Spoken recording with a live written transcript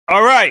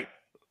All right,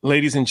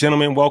 ladies and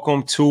gentlemen,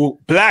 welcome to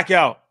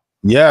Blackout.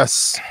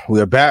 Yes, we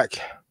are back.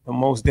 The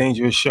most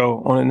dangerous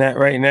show on the net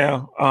right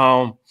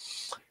now.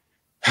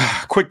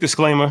 Quick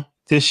disclaimer.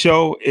 This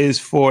show is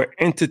for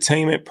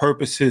entertainment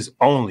purposes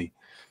only.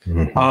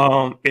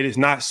 Mm-hmm. It is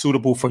not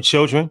suitable for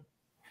children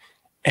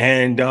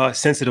and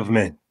sensitive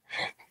men.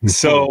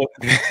 So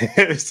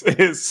this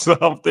is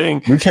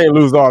something we can't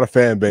lose all the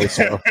fan base.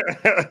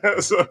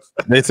 So.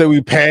 They say we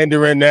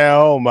pandering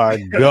now. Oh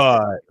my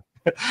God.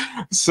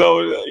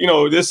 So,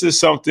 this is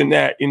something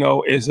that,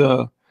 is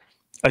a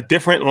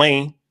different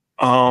lane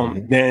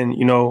than,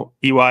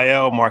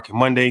 EYL, Market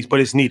Mondays, but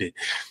it's needed.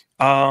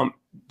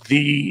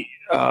 The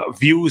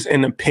views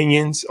and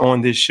opinions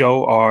on this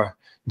show are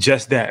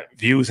just that,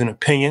 views and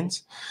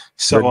opinions.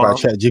 So by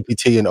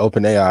ChatGPT and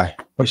OpenAI.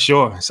 For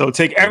sure. So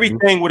take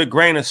everything with a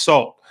grain of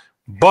salt.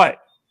 But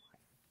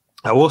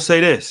I will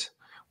say this.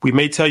 We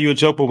may tell you a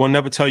joke, but we'll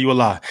never tell you a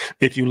lie.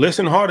 If you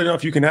listen hard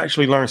enough, you can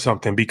actually learn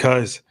something,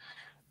 because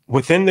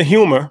within the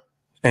humor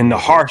and the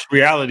harsh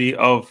reality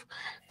of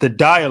the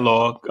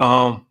dialogue,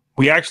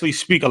 we actually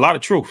speak a lot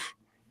of truth.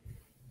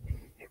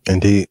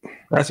 Indeed.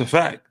 That's a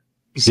fact.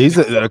 These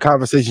are the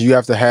conversations you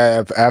have to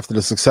have after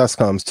the success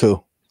comes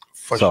too.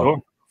 For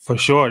sure. For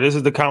sure. This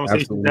is the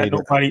conversation that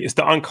it's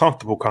the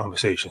uncomfortable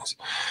conversations.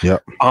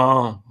 Yep.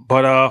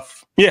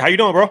 Yeah, how you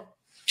doing, bro?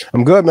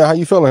 I'm good, man. How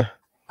you feeling?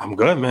 I'm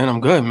good, man.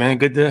 I'm good, man.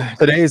 Good to...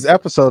 Today's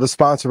episode is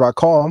sponsored by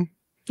Calm.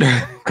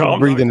 Calm.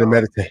 Breathing and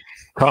meditate.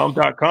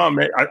 Calm.com,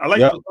 man. I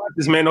like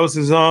this, man. Those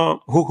is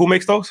who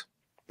makes those?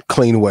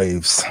 Clean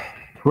Waves.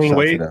 Clean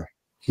Waves?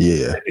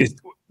 Yeah.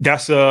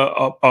 That's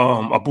a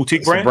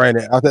boutique brand?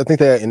 I think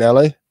they're in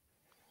LA.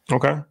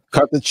 Okay.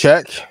 Cut the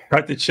check.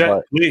 Cut the check,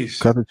 right. Please.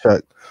 Cut the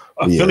check.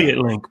 Affiliate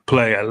link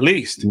play at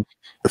least.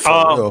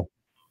 For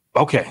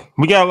okay.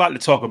 We got a lot to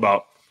talk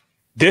about.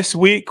 This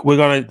week, we're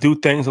going to do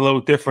things a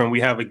little different.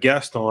 We have a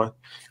guest on,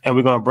 and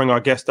we're going to bring our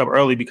guest up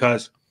early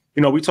because,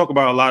 we talk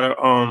about a lot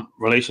of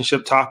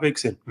relationship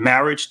topics and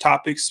marriage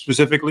topics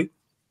specifically.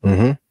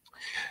 Mm-hmm.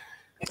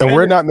 And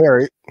we're not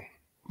married.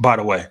 By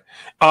the way.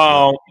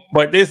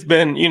 But there's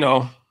been,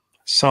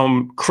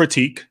 some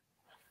critique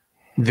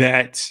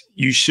that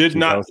you should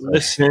not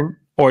listen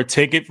or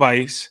take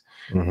advice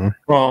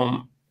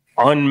from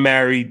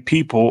unmarried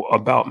people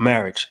about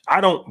marriage. I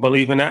don't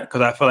believe in that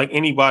because I feel like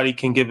anybody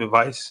can give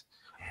advice.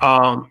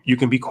 You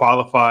can be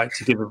qualified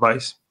to give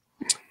advice.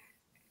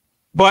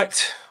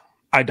 But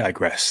I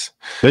digress.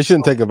 They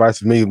shouldn't take advice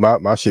from me.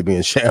 My shit be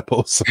in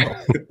shambles. So.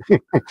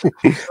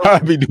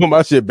 I'd be doing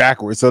my shit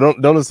backwards. So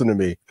don't listen to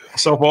me.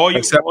 So for all you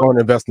except on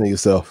investing in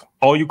yourself.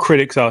 All you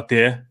critics out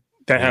there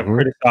that have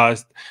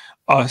criticized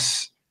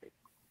us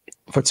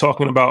for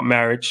talking about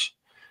marriage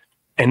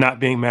and not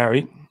being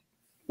married,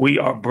 we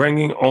are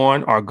bringing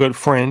on our good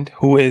friend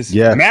who is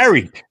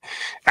married,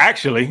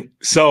 actually.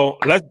 So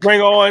let's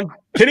bring on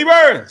Kenny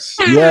Burns.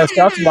 Yes,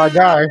 that's my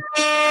guy.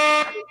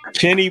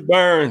 Kenny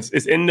Burns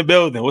is in the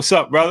building. What's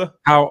up, brother?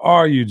 How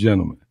are you,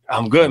 gentlemen?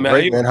 I'm good, man.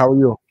 Great, man. How are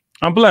you?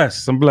 I'm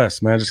blessed,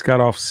 man. I just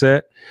got off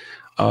set.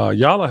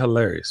 Y'all are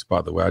hilarious,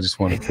 by the way. I just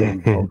want to tell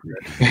you.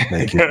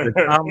 Thank you.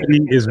 The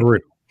comedy is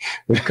real.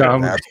 The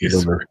comedy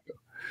is real.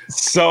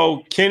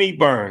 So Kenny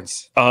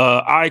Burns,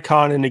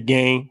 icon in the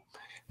game,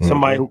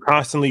 somebody who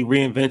constantly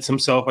reinvents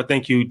himself. I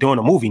think you're doing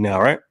a movie now,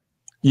 right?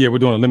 Yeah, we're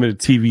doing a limited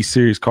TV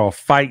series called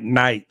Fight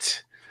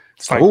Night.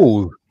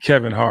 Ooh.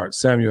 Kevin Hart,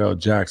 Samuel L.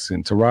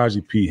 Jackson,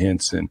 Taraji P.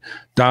 Henson,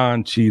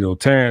 Don Cheadle,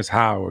 Terrence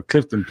Howard,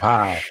 Clifton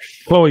Powell,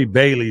 Chloe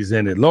Bailey's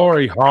in it,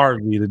 Lori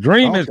Harvey. The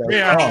dream is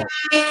real.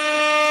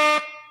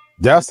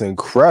 That's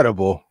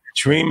incredible.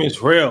 Dream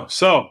is real.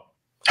 So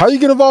how you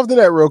get involved in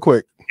that real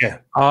quick? Yeah.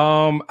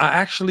 I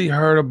actually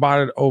heard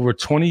about it over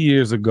 20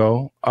 years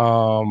ago.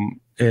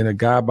 And a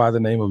guy by the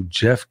name of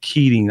Jeff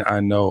Keating, I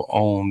know,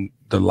 owned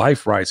the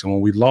life rights. And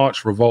when we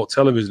launched Revolt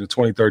Television in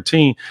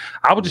 2013,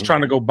 I was just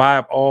trying to go buy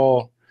up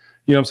all,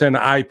 the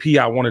IP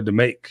I wanted to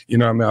make.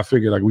 I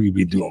figured like we could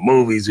be doing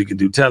movies, we could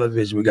do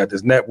television, we got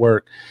this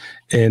network.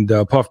 And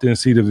Puff didn't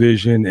see the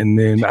vision. And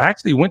then I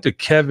actually went to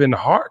Kevin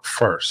Hart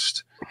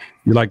first.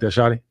 You like that,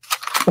 Shotty?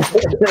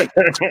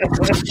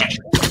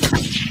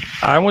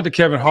 I went to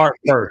Kevin Hart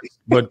first,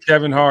 but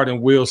Kevin Hart and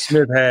Will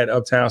Smith had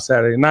Uptown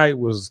Saturday Night,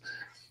 was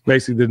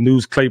basically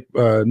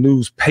the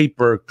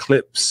newspaper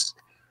clips,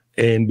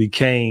 and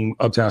became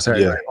Uptown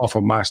Saturday Night off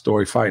of My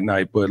Story Fight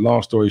Night. But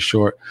long story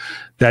short,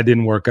 that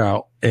didn't work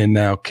out. And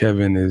now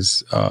Kevin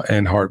is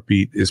and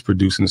Heartbeat is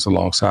producing this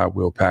alongside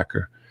Will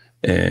Packer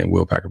and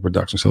Will Packer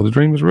Production. So the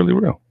dream is really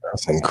real.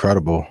 That's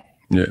incredible.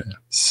 Yeah.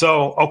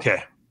 So,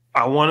 okay.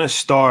 I want to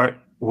start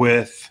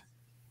with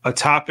a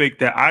topic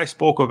that I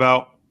spoke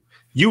about.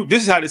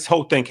 This is how this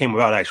whole thing came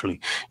about, actually.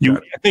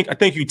 I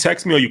think you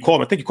texted me or you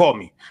called me. I think you called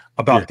me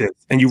about this.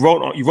 And you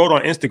wrote on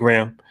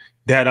Instagram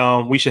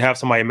that we should have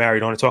somebody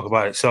married on to talk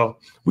about it. So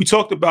we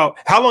talked about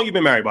how long you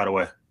been married, by the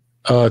way?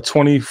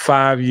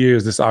 25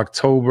 years. This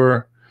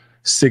October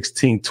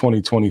 16th,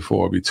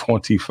 2024 will be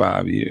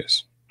 25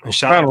 years.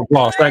 And round of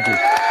applause. Thank you.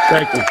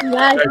 Thank you.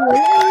 Thank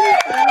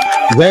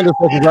you. Xander,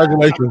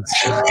 congratulations.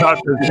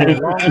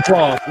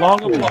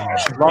 Long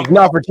applause.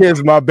 Not for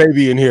kids, my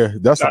baby in here.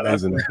 That's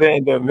amazing.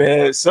 Xander,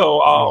 man.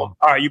 So, all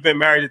right, you've been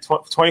married to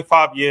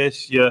 25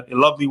 years. Your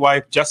lovely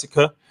wife,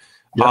 Jessica.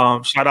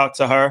 Yep. Shout out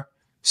to her.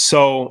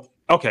 So,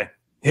 okay,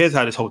 here's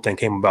how this whole thing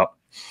came about.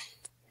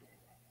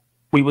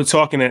 We were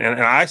talking,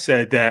 and I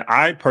said that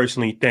I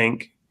personally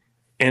think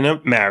in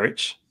a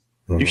marriage,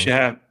 you should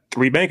have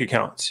 3 bank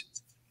accounts.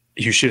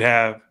 You should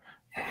have,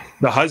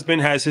 the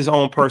husband has his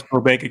own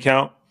personal bank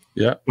account.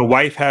 Yeah. The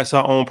wife has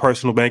her own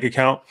personal bank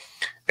account.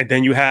 And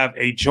then you have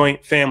a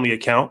joint family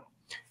account.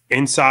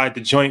 Inside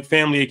the joint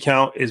family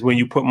account is when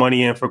you put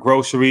money in for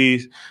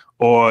groceries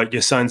or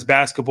your son's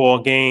basketball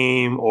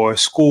game or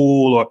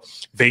school or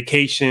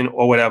vacation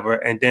or whatever.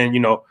 And then,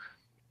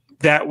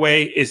 that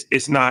way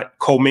it's not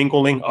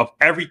commingling of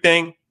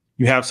everything.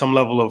 You have some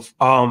level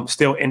of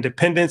still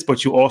independence,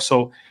 but you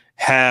also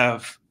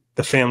have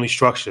the family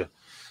structure.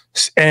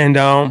 And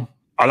a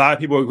lot of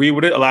people agree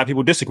with it. A lot of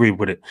people disagree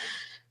with it.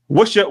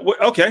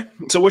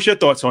 So what's your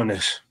thoughts on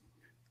this?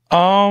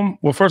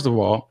 Well, first of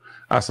all,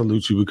 I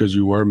salute you because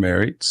you were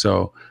married.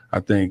 So I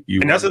think you.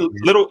 And that's a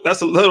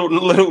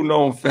little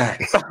known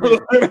fact. So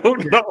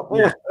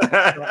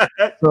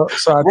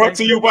brought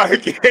to you by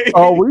Kate.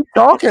 Oh, we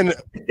talking?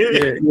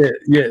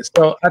 Yeah.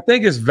 So I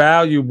think it's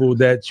valuable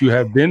that you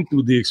have been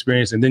through the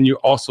experience, and then you're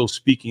also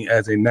speaking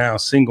as a now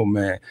single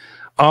man.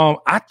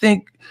 I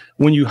think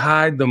when you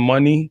hide the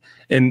money,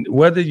 and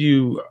whether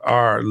you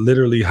are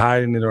literally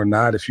hiding it or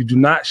not, if you do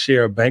not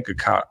share a bank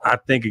account, I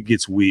think it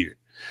gets weird.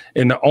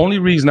 And the only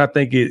reason I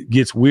think it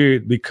gets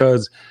weird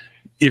because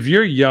if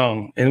you're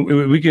young, and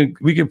we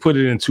can put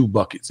it in 2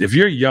 buckets. If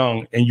you're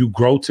young and you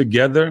grow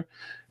together,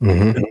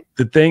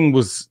 the thing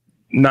was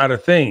not a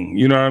thing.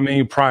 You know what I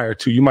mean? Prior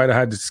to, you might have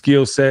had the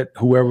skill set,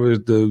 whoever is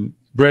the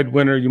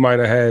breadwinner, you might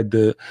have had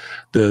the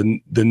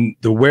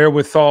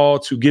wherewithal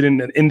to get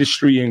in an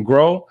industry and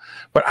grow.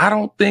 But I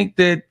don't think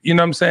that,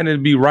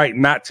 it'd be right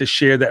not to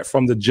share that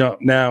from the jump.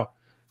 Now,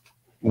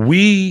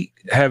 we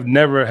have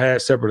never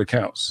had separate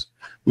accounts.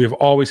 We have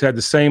always had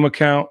the same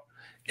account,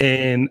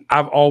 and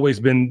I've always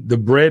been the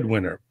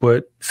breadwinner.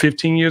 But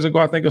 15 years ago,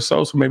 I think or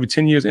so maybe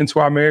 10 years into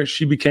our marriage,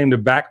 she became the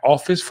back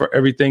office for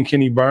everything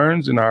Kenny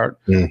Burns and our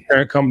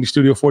parent company,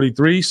 Studio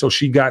 43. So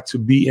she got to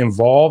be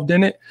involved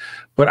in it.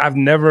 But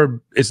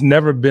it's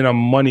never been a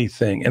money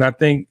thing. And I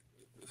think,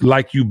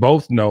 like you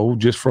both know,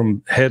 just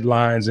from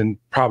headlines and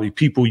probably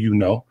people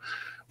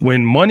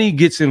when money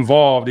gets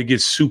involved, it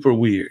gets super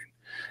weird.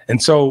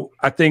 And so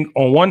I think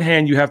on one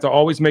hand, you have to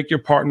always make your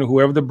partner,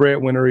 whoever the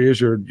breadwinner is,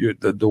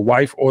 the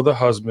wife or the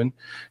husband,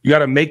 you got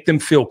to make them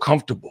feel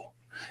comfortable.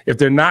 If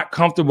they're not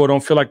comfortable,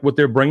 don't feel like what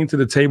they're bringing to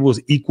the table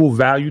is equal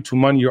value to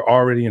money, you're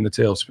already in the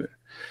tailspin.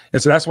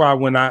 And so that's why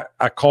when I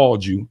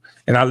called you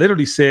and I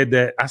literally said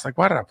that, I was like,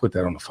 why did I put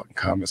that on the fucking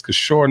comments? Because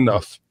sure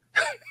enough,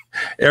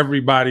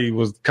 everybody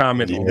was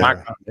commenting on my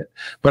comment.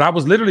 But I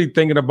was literally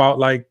thinking about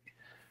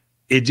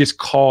it just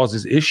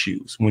causes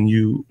issues when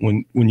you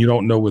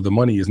don't know where the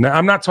money is. Now,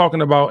 I'm not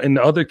talking about in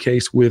the other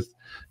case with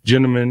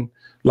gentlemen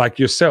like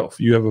yourself.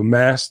 You have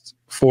amassed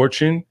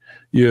fortune.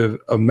 You have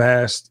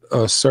amassed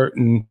a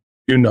certain,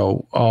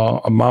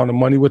 amount of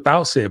money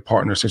without said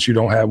partner, since you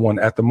don't have one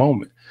at the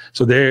moment.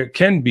 So there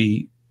can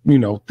be,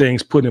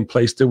 things put in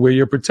place to where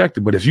you're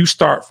protected. But if you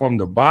start from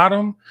the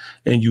bottom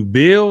and you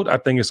build, I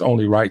think it's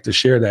only right to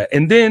share that.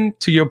 And then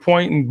to your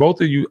point, and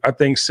both of you, I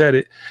think, said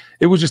it,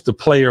 it was just the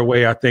player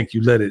way. I think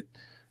you let it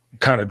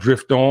kind of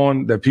drift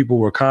on that people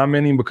were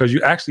commenting because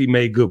you actually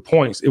made good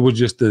points. It was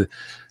just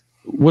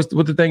what's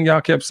the thing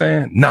y'all kept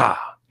saying? Nah,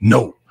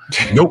 no,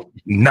 nope,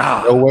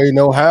 nah. No way,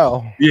 no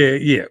how.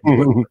 Yeah.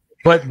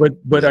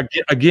 But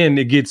again,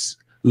 it gets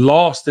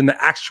lost in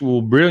the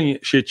actual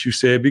brilliant shit you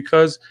said,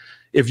 because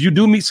if you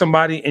do meet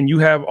somebody and you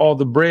have all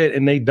the bread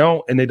and they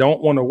don't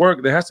want to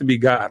work, there has to be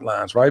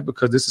guidelines, right?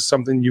 Because this is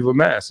something you've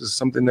amassed. This is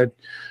something that,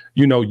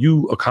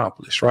 you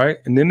accomplish, right?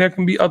 And then there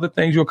can be other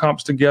things you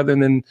accomplish together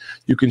and then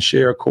you can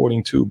share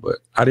according to, but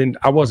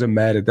I wasn't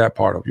mad at that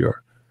part of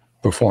your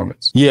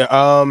performance. Yeah.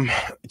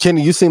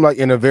 Kenny, you seem like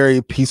in a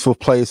very peaceful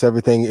place.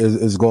 Everything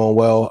is going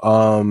well.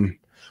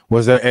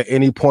 Was there at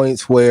any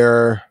points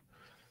where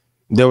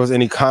there was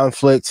any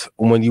conflict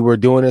when you were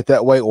doing it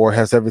that way, or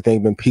has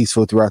everything been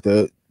peaceful throughout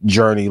the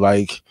journey,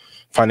 like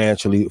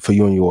financially for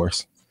you and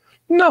yours?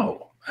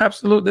 No,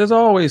 absolutely. There's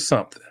always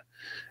something.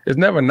 It's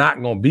never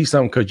not going to be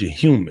something because you're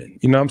human.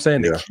 You know what I'm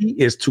saying? Yeah. The key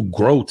is to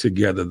grow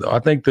together, though. I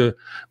think the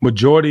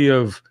majority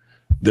of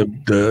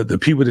the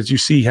people that you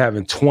see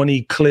having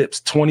 20 clips,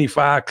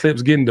 25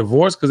 clips getting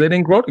divorced because they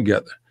didn't grow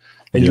together.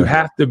 And you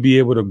have to be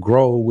able to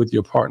grow with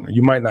your partner.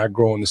 You might not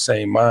grow in the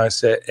same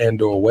mindset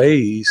and or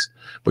ways,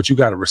 but you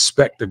got to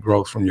respect the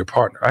growth from your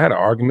partner. I had an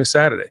argument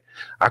Saturday.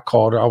 I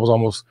called her. I was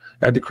almost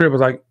at the crib. I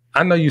was like,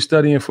 I know you're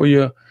studying for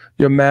your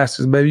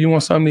master's, baby. You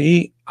want something to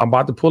eat? I'm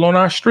about to pull on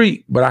our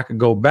street, but I could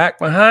go back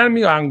behind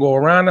me, or I can go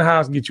around the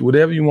house, get you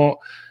whatever you want.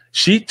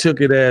 She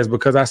took it as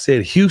because I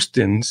said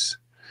Houston's,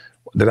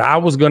 that I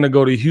was going to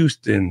go to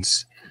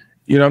Houston's.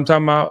 You know what I'm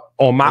talking about?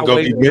 On my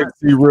way. Get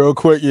real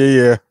quick.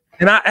 Yeah.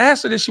 And I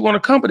asked her that she wanted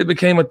to come, but it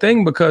became a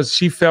thing because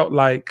she felt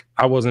like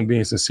I wasn't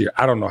being sincere.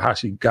 I don't know how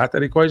she got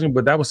that equation,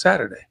 but that was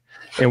Saturday.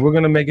 And we're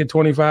going to make it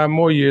 25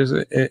 more years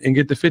and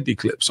get the 50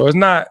 clip. So it's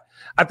not,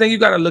 I think you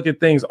got to look at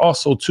things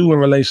also too in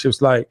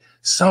relationships, like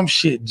some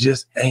shit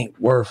just ain't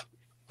worth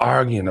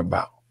arguing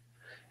about.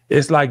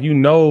 It's like, you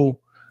know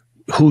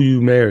who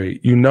you married,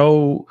 you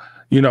know,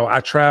 I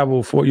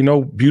travel for,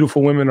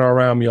 beautiful women are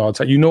around me all the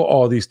time. You know,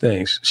 all these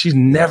things. She's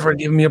never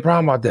given me a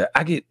problem about that.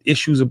 I get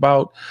issues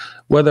about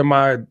whether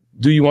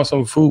do you want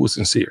some food was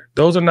sincere.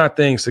 Those are not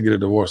things to get a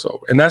divorce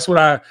over. And that's what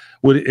I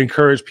would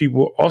encourage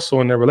people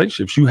also in their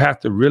relationships. You have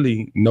to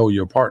really know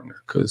your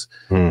partner, because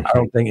I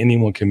don't think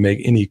anyone can make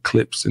any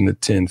clips in the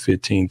 10,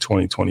 15,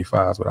 20,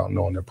 25 without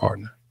knowing their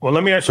partner. Well,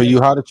 let me ask you.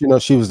 So how did you know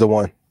she was the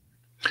one?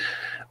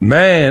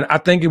 Man, I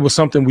think it was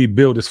something we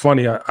built. It's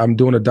funny. I'm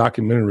doing a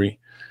documentary.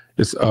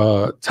 It's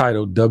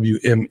titled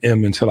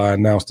WMM until I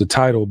announced the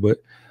title. But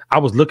I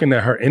was looking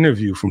at her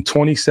interview from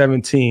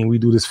 2017. We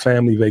do this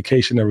family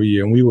vacation every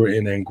year, and we were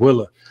in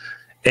Anguilla.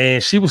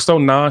 And she was so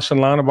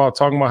nonchalant about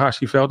talking about how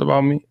she felt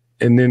about me.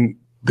 And then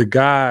the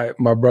guy,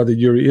 my brother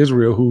Yuri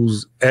Israel,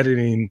 who's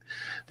editing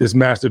this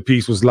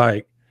masterpiece, was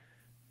like,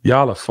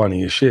 y'all are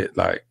funny as shit.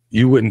 Like,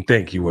 you wouldn't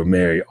think you were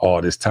married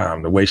all this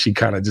time. The way she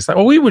kind of just like,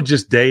 we were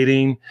just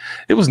dating.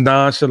 It was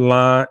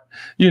nonchalant.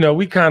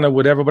 We kind of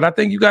whatever. But I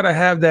think you got to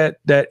have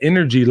that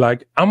energy.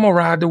 Like, I'm going to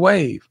ride the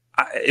wave.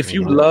 If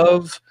you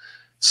love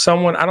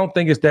someone, I don't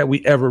think it's that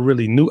we ever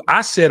really knew.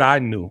 I said I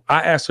knew.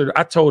 I asked her,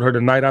 I told her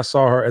the night I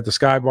saw her at the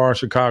Sky Bar in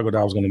Chicago that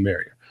I was going to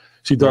marry her.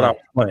 She thought I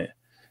was playing.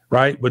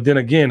 Right. But then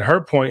again, her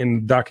point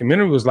in the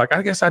documentary was like,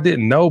 I guess I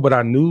didn't know, but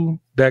I knew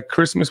that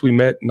Christmas we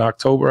met in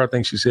October. I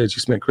think she said she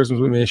spent Christmas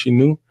with me and she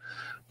knew.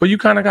 But you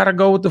kind of got to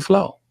go with the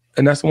flow.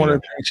 And that's one of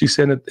the things she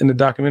said in the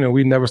documentary.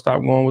 We never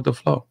stopped going with the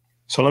flow.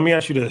 So let me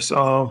ask you this.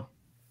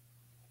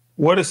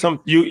 What is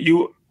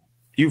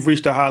you've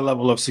reached a high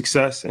level of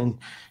success, and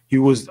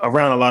you was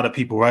around a lot of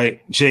people,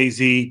 right?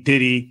 Jay-Z,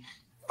 Diddy,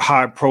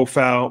 high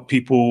profile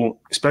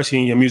people, especially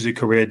in your music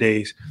career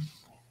days.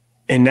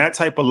 In that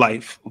type of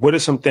life, what are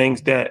some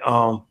things that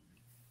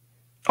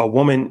a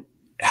woman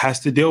has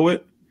to deal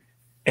with?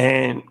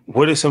 And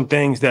what are some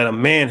things that a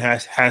man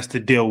has to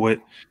deal with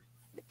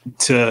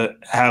to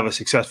have a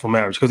successful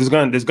marriage? Because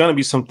there's gonna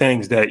be some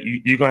things that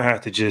you're gonna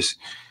have to just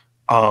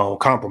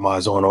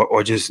compromise on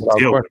or just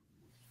deal with.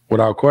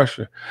 Without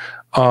question.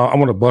 I'm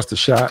gonna bust a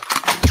shot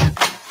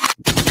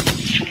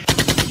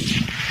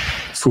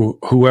for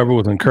whoever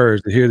was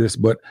encouraged to hear this.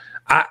 But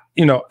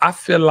I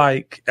feel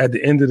like at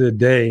the end of the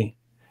day,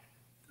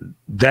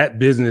 that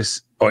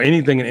business or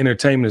anything in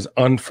entertainment is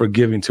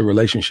unforgiving to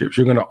relationships.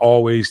 You're gonna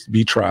always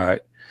be tried.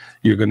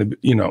 You're gonna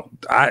be,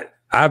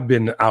 I've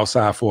been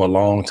outside for a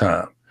long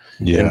time.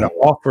 Yeah. And the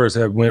offers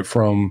have went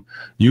from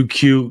you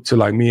cute to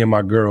like me and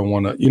my girl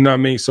wanna, you know what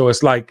I mean? So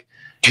it's like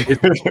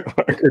it's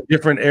a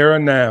different era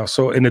now.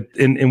 So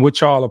in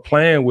what y'all are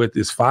playing with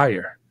is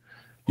fire.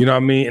 You know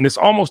what I mean? And it's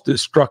almost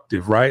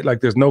destructive, right? Like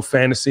there's no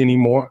fantasy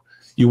anymore.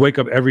 You wake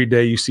up every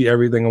day, you see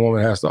everything a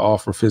woman has to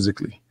offer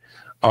physically.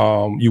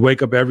 You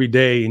wake up every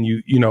day and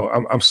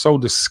I'm so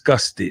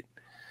disgusted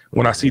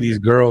when I see these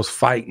girls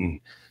fighting.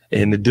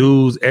 And the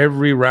dudes,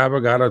 every rapper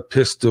got a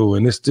pistol.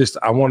 And it's just,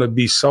 I want to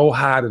be so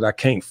high that I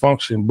can't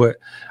function. But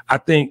I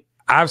think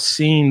I've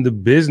seen the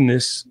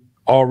business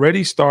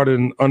already start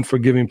in an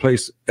unforgiving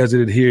place as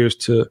it adheres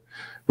to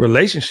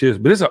relationships.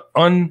 But it's an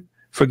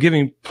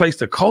unforgiving place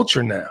to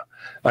culture now.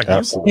 Like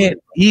Absolutely. You can't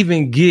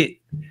even get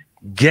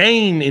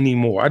game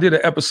anymore. I did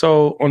an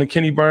episode on the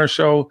Kenny Burns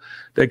show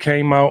that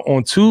came out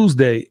on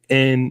Tuesday.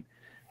 And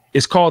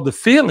it's called The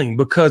Feeling,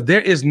 because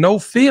there is no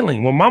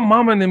feeling. When my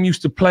mama and them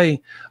used to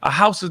play A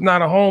House Is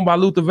Not a Home by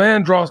Luther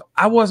Vandross,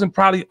 I wasn't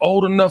probably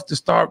old enough to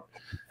start,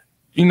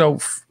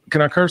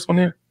 can I curse on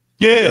here?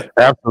 Yeah,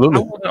 absolutely.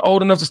 I wasn't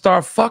old enough to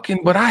start fucking,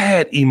 but I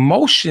had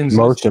emotion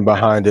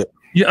behind it.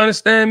 You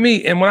understand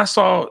me? And when I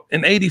saw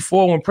in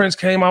 '84 when Prince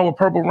came out with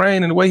Purple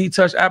Rain and the way he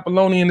touched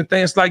Apollonia and the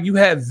thing, it's like you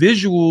had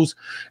visuals,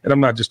 and I'm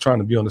not just trying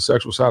to be on the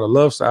sexual side or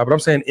love side, but I'm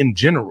saying in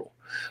general.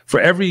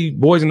 For every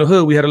Boys in the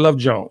Hood, we had a Love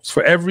Jones.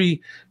 For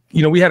every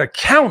we had a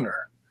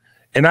counter.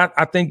 And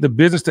I think the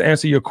business, to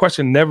answer your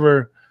question,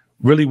 never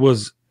really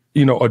was,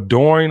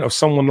 adoring of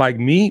someone like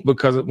me,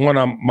 because when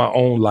I'm my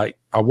own light,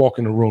 I walk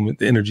in the room and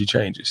the energy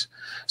changes.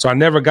 So I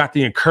never got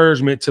the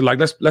encouragement to like,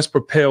 let's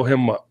propel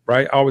him up,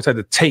 right? I always had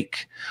to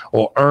take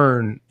or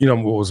earn,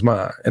 what was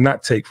mine, and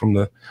not take from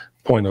the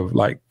point of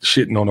like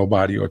shitting on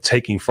nobody or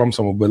taking from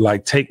someone, but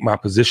like take my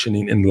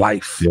positioning in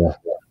life. Yeah.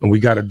 And we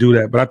got to do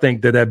that. But I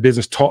think that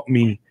business taught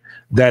me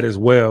that as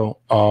well.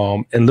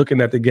 And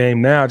looking at the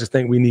game now, I just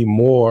think we need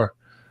more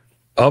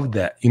of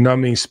that. You know what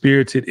I mean?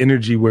 Spirited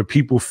energy where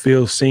people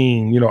feel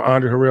seen.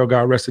 Andre Harrell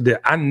got arrested there.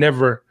 I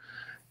never,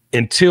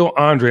 until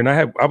Andre, and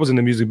I was in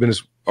the music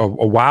business a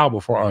while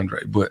before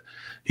Andre, but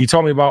he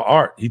taught me about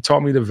art. He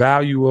taught me the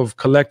value of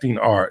collecting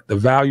art, the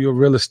value of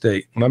real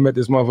estate. When I met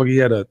this motherfucker, he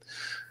had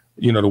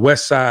the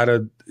west side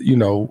of,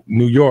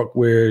 New York,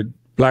 where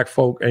black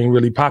folk ain't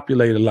really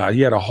populated a lot.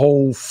 He had a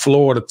whole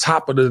floor at the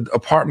top of the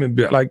apartment,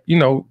 like, you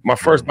know, my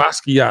first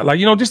Basquiat, like,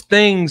 you know, just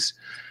things.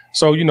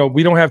 So, you know,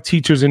 we don't have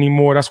teachers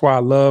anymore. That's why I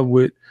love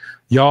what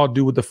y'all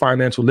do with the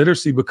financial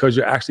literacy, because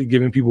you're actually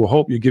giving people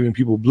hope. You're giving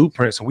people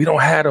blueprints, and we don't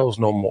have those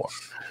no more.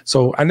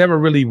 So I never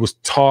really was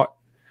taught,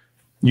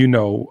 you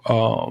know,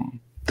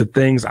 the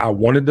things I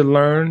wanted to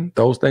learn.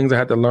 Those things I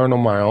had to learn on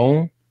my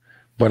own.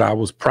 But I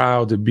was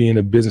proud to be in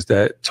a business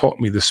that taught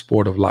me the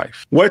sport of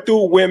life. What do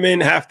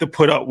women have to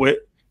put up with,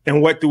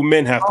 and what do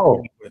men have to put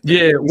up with?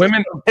 Yeah,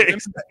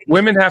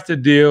 women have to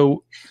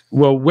deal.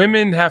 Well,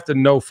 women have to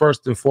know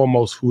first and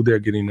foremost who they're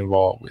getting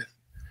involved with.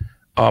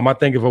 I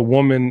think if a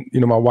woman, you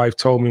know, my wife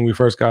told me when we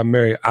first got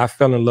married, I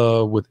fell in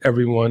love with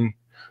everyone.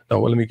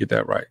 No, well, let me get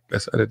that right.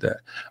 Let's edit that.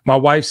 My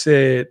wife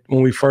said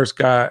when we first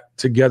got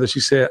together,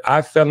 she said,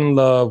 I fell in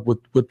love with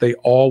what they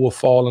all will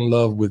fall in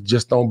love with.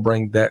 Just don't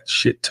bring that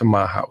shit to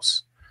my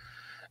house.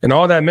 And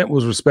all that meant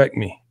was respect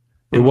me.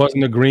 It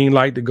wasn't a green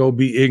light to go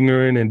be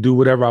ignorant and do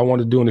whatever I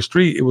wanted to do in the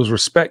street. It was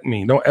respect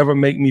me. Don't ever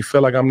make me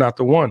feel like I'm not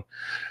the one.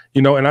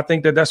 You know, and I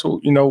think that that's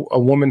what, you know, a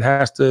woman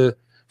has to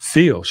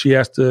feel. She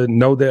has to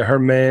know that her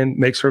man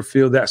makes her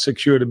feel that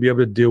secure to be able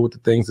to deal with the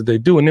things that they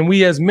do. And then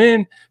we as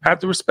men have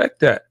to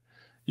respect that.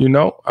 You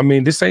know, I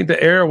mean, this ain't the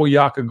era where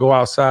y'all could go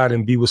outside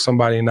and be with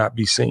somebody and not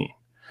be seen.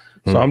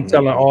 So I'm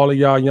telling all of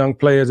y'all young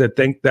players that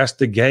think that's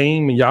the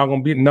game and y'all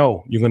gonna be,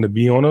 no, you're gonna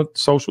be on a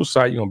social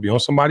site, you're gonna be on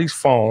somebody's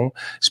phone,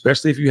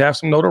 especially if you have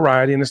some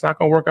notoriety, and it's not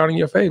gonna work out in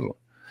your favor.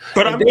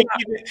 But I mean,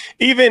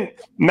 even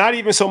not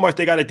even so much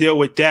they got to deal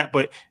with that,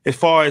 but as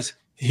far as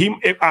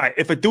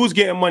if a dude's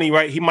getting money,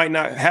 right, he might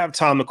not have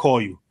time to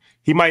call you.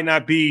 He might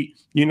not be,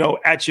 you know,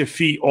 at your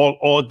feet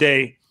all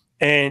day.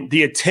 And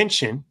the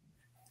attention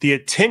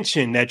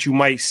that you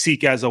might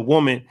seek as a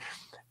woman,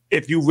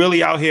 if you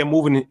really out here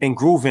moving and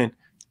grooving,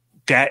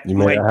 that you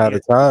may not have the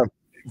time.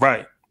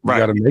 Right. You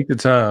got to make the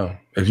time.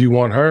 If you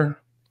want her,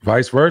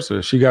 vice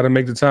versa. She got to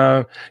make the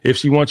time if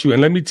she wants you.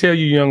 And let me tell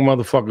you, young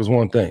motherfuckers,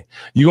 one thing.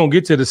 You're going to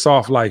get to the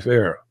soft life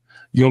era.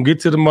 You're going to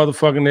get to the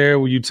motherfucking era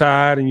where you're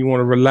tired and you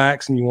want to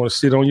relax and you want to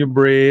sit on your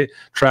bread,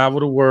 travel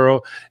the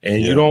world,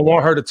 and you don't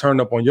want her to turn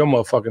up on your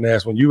motherfucking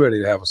ass when you're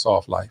ready to have a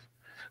soft life.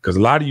 Because a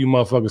lot of you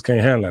motherfuckers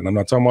can't handle it. And I'm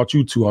not talking about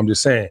you two. I'm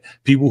just saying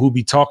people who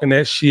be talking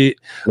that shit.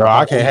 No,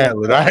 I can't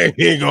handle it. I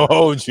ain't gonna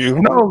hold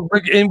you. No,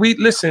 and we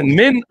listen.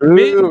 Men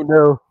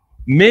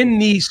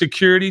need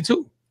security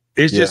too.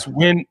 It's just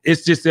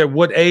it's at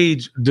what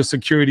age does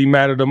security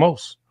matter the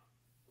most?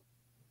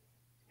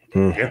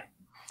 Yeah.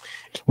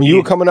 When you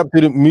were coming up through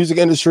the music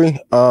industry,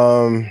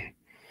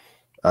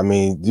 I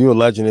mean, you're a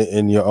legend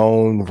in your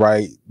own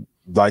right.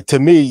 Like, to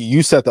me,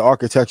 you set the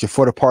architecture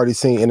for the party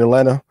scene in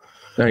Atlanta.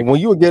 When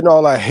you were getting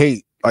all that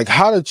hate, like,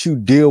 how did you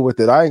deal with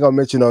it? I ain't gonna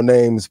mention no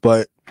names,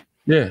 but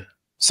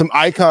some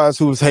icons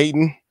who was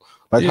hating.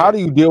 Like, how do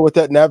you deal with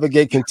that?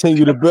 Navigate,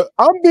 continue to build.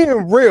 I'm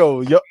being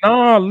real. Yo,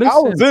 no, listen, I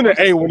was in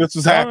the A when this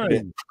was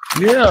happening.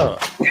 Yeah.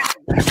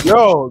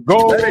 Yo,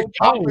 go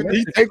popping.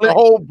 He take the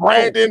whole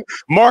branding,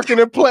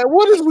 marketing plan.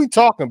 What is we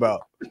talking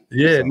about?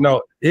 Yeah,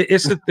 no,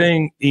 it's a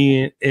thing,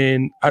 Ian,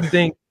 and I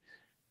think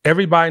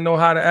everybody know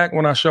how to act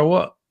when I show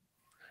up.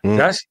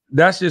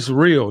 That's just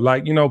real.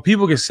 Like, you know,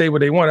 people can say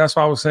what they want. That's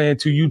why I was saying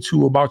to you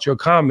two about your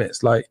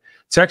comments. Like,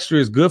 texture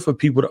is good for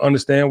people to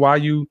understand why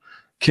you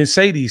can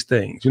say these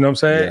things. You know what I'm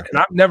saying? Yeah. And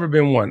I've never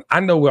been one. I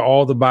know where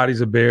all the bodies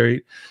are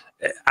buried.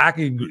 I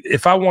could,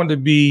 if I wanted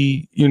to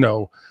be, you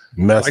know,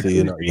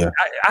 messy, like, you know,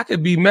 I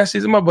could be messy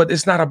as but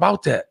it's not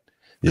about that.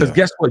 Because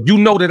guess what? You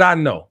know that I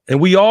know. And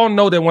we all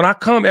know that when I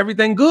come,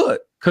 everything good.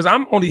 Because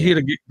I'm only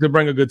here to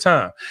bring a good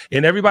time.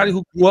 And everybody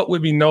who grew up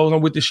with me knows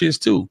I'm with the shits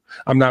too.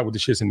 I'm not with the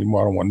shits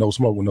anymore. I don't want no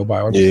smoke with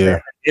nobody.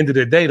 At the end of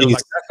the day, though, like,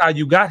 that's how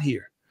you got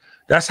here.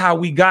 That's how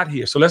we got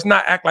here. So let's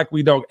not act like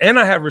we don't. And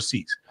I have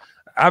receipts.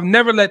 I've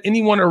never let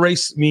anyone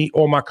erase me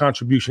or my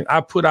contribution.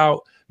 I put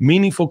out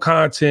meaningful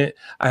content.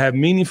 I have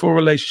meaningful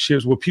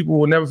relationships where people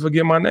will never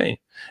forget my name.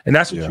 And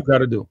that's what you got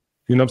to do.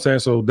 You know what I'm saying?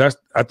 So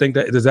I think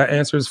that, does that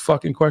answer his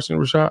fucking question,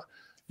 Rashad?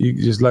 You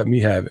just let me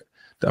have it.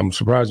 I'm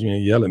surprised you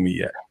ain't yelling at me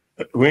yet.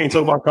 We ain't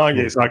talking about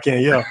Kanye, so I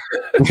can't yell.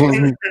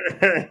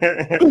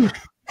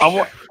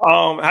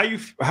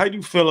 How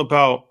you feel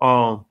about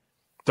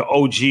the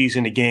OGs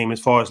in the game as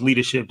far as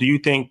leadership? Do you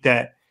think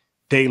that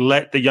they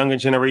let the younger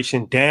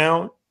generation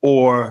down,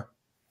 or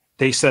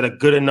they set a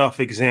good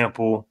enough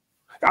example?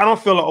 I don't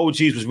feel the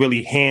OGs was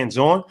really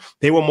hands-on.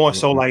 They were more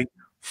so like,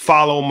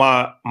 follow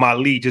my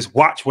lead, just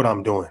watch what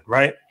I'm doing,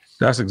 right?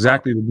 That's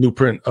exactly the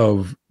blueprint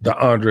of the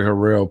Andre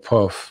Harrell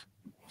Puff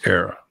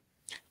era.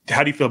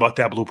 How do you feel about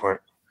that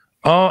blueprint?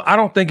 I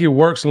don't think it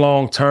works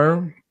long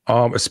term,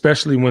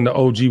 especially when the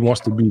OG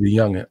wants to be the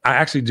youngin. I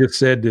actually just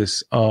said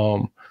this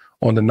on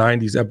the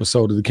 90s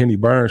episode of the Kenny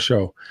Burns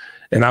show.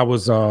 And I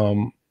was,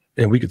 and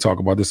we could talk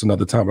about this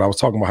another time, but I was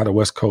talking about how the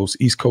West Coast,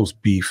 East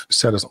Coast beef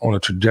set us on a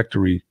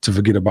trajectory to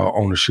forget about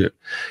ownership.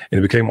 And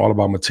it became all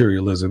about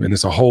materialism. And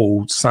it's a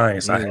whole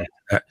science. I had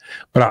that.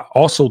 But I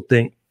also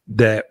think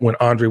that when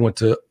Andre went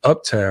to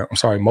Uptown,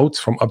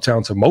 from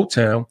Uptown to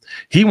Motown,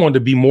 he wanted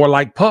to be more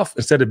like Puff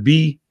instead of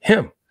be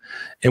him.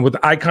 And with the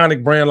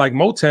iconic brand like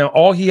Motown,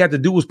 all he had to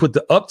do was put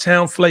the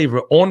Uptown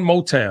flavor on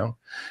Motown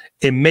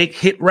and make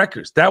hit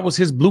records. That was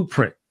his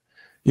blueprint.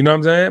 You know what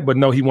I'm saying? But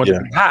no, he wanted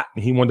to be hot.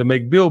 And he wanted to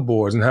make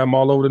billboards and have them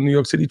all over the New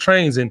York City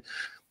trains. And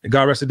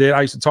God rest his dead,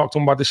 I used to talk to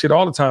him about this shit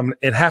all the time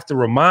and have to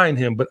remind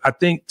him. But I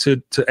think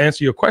to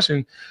answer your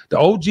question, the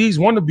OGs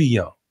want to be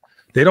young.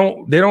 They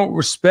don't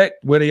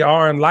respect where they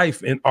are in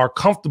life and are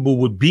comfortable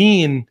with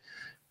being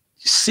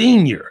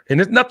senior. And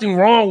there's nothing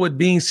wrong with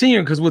being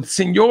senior, because with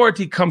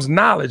seniority comes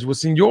knowledge. With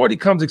seniority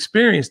comes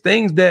experience.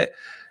 Things that,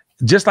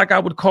 just like I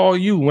would call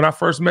you when I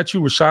first met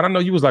you, Rashad, I know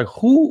you was like,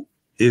 who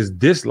is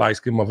this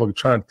light-skinned motherfucker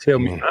trying to tell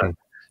me? You know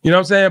what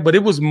I'm saying? But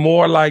it was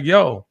more like,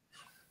 yo,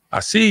 I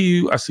see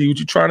you. I see what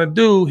you're trying to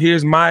do.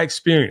 Here's my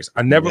experience.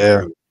 I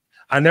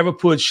never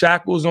put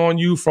shackles on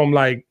you from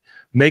like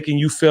making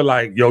you feel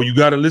like, yo, you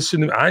got to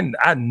listen to me.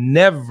 I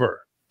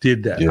never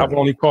did that. I would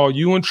only call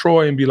you and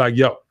Troy and be like,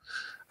 yo,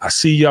 I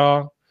see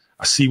y'all.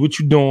 I see what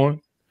you're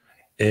doing.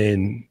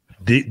 And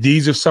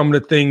these are some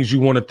of the things you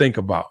want to think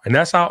about. And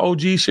that's how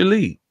OGs should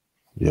lead.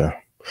 Yeah.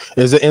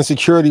 Is it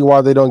insecurity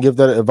why they don't give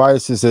that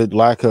advice? Is it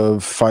lack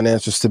of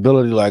financial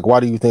stability? Like, why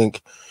do you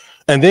think?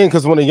 And then,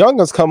 because when the young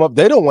guns come up,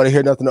 they don't want to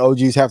hear nothing the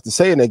OGs have to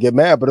say and they get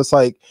mad. But it's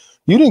like,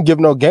 you didn't give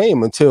no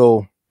game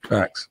until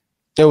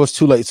it was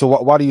too late. So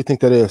why do you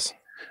think that is?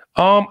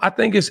 I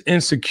think it's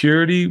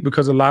insecurity,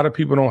 because a lot of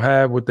people don't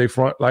have what they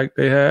front like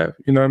they have.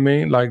 You know what I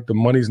mean? Like the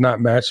money's not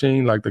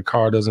matching, like the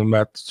car doesn't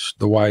match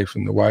the wife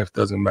and the wife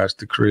doesn't match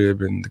the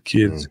crib and the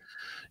kids.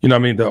 You know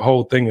what I mean? The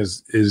whole thing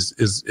is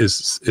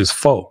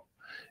faux.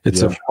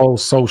 It's a whole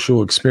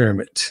social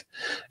experiment,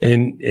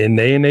 and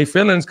they in their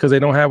feelings because they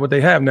don't have what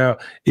they have. Now,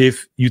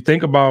 if you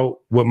think about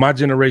what my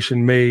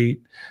generation made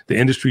the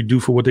industry do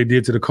for what they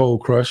did to the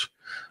Cold Crush,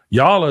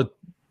 y'all are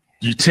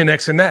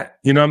 10x in that.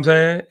 You know what I'm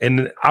saying? And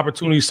the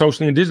opportunities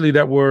socially and digitally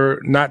that were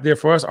not there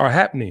for us are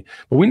happening.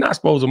 But we're not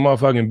supposed to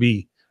motherfucking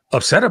be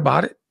upset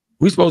about it.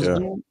 We're supposed to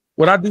do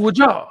what I do with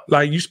y'all.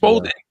 Like, you're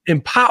supposed to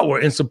empower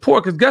and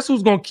support, because guess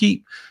who's gonna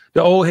keep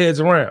the old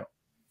heads around?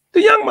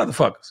 The young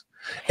motherfuckers.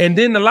 And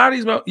then a lot of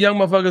these young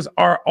motherfuckers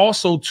are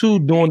also too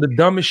doing the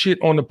dumbest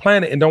shit on the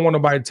planet and don't want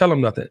nobody to tell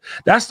them nothing.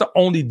 That's the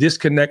only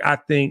disconnect, I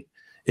think,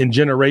 in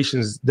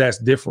generations that's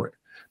different.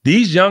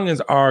 These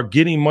youngins are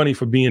getting money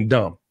for being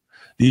dumb.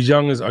 These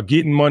youngins are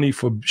getting money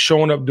for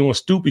showing up doing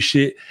stupid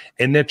shit,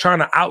 and they're trying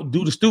to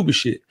outdo the stupid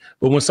shit.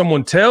 But when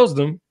someone tells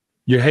them,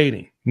 you're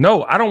hating.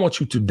 No, I don't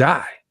want you to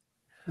die.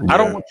 I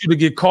don't want you to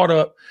get caught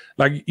up.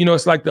 Like, you know,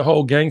 it's like the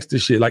whole gangster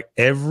shit. Like,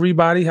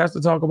 everybody has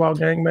to talk about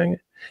gangbanging.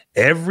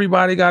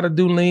 Everybody got to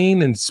do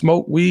lean and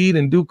smoke weed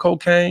and do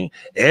cocaine.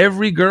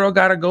 Every girl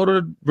got to go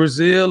to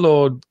Brazil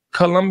or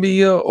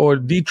Colombia or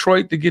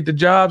Detroit to get the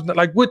jobs.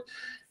 Like, what?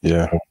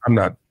 Yeah, I'm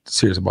not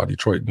serious about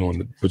Detroit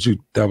doing it, but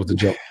that was the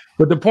joke.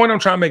 But the point I'm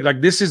trying to make,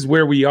 like, this is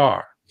where we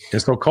are.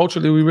 And so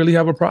culturally, we really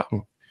have a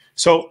problem.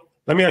 So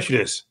let me ask you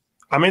this.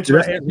 I'm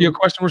interested. Did I answer your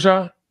question,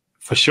 Rashad?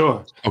 For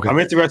sure. Okay. I'm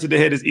interested to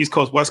hear this East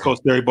Coast, West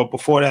Coast theory. But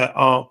before that,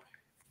 little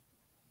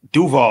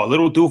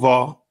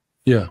Duval,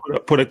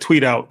 put a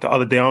tweet out the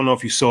other day. I don't know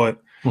if you saw it.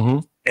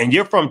 And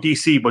you're from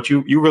DC, but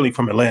you really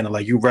from Atlanta.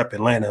 Like, you rep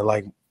Atlanta.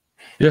 Like,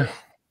 I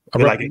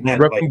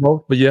rep like,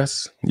 both, but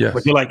yes.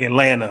 But you're like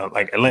Atlanta,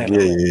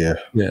 Yeah.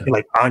 You're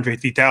like Andre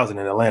 3000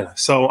 in Atlanta.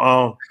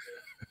 So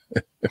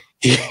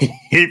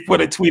he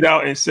put a tweet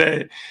out and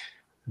said,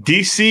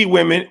 DC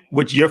women,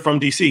 which you're from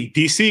DC,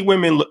 DC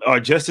women are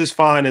just as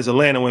fine as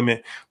Atlanta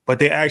women, but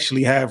they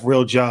actually have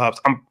real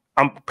jobs.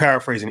 I'm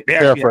paraphrasing. They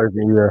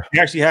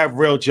actually have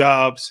real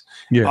jobs.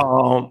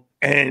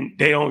 And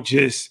they don't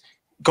just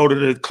go to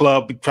the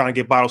club trying to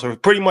get bottle service.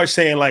 Pretty much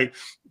saying, like,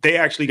 they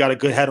actually got a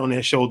good head on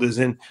their shoulders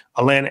in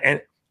Atlanta.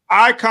 And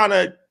I kind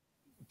of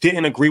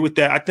didn't agree with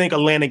that. I think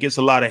Atlanta gets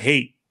a lot of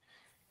hate.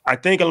 I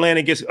think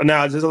Atlanta gets,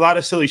 now there's a lot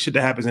of silly shit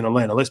that happens in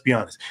Atlanta, let's be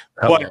honest.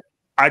 But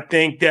I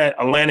think that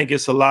Atlanta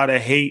gets a lot of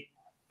hate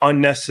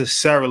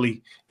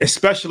unnecessarily,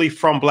 especially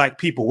from Black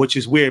people, which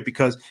is weird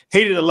because,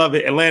 hate it or love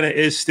it, Atlanta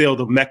is still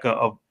the mecca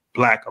of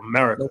Black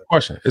America. No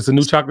question. It's a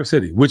new chocolate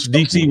city, which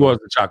DC was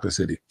the chocolate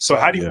city. So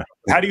how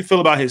do you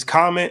feel about his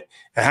comment?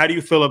 And how do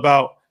you feel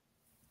about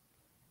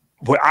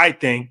what I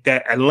think,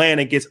 that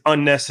Atlanta gets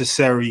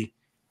unnecessary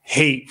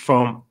hate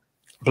from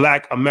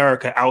Black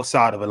America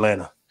outside of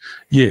Atlanta?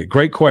 Yeah,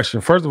 great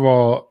question. First of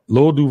all,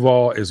 Lil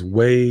Duval is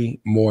way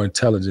more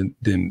intelligent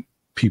than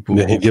people.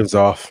 Yeah, he gives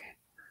off.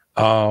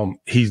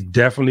 He's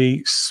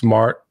definitely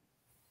smart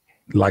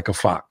like a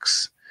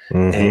fox.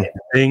 And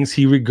the things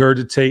he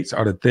regurgitates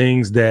are the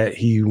things that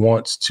he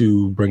wants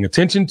to bring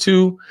attention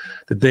to.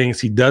 The things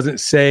he doesn't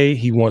say,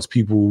 he wants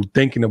people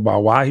thinking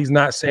about why he's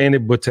not saying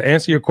it. But to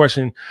answer your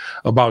question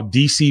about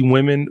DC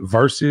women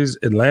versus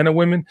Atlanta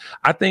women,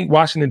 I think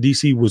Washington,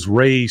 DC was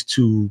raised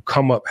to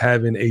come up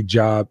having a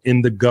job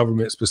in the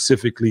government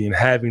specifically and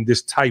having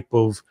this type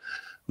of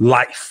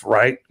life,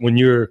 right? When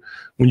you're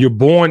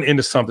born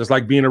into something, it's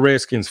like being a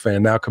Redskins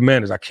fan. Now,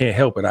 Commanders, I can't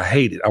help it. I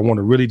hate it. I want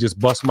to really just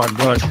bust my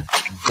gun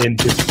and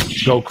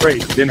just go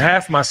crazy. Then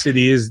half my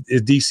city is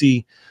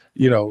DC,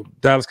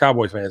 Dallas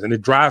Cowboys fans, and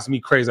it drives me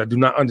crazy. I do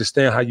not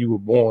understand how you were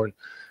born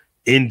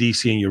in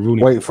DC and you're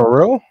rooting. Wait, for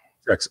real?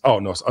 Oh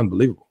no, it's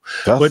unbelievable.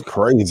 That's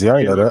crazy.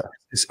 I know that.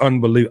 It's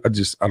unbelievable.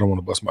 I don't want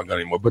to bust my gun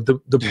anymore. But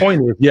the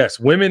point is, yes,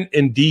 women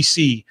in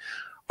DC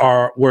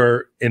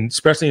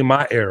especially in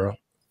my era,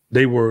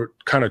 they were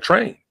kind of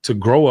trained to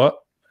grow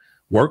up,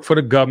 work for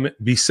the government,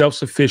 be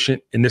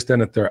self-sufficient, and this, that,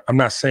 and the third. I'm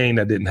not saying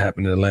that didn't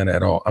happen in Atlanta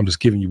at all. I'm just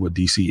giving you what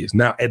DC is.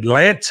 Now,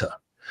 Atlanta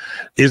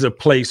is a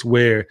place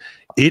where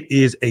it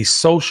is a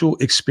social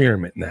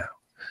experiment now.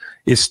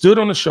 It stood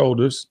on the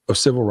shoulders of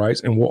civil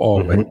rights and will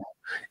always.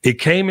 It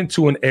came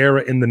into an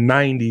era in the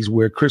 90s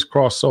where Criss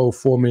Cross sold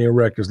 4 million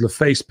records.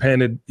 LaFace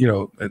panted,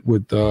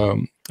 with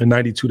in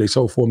 92, they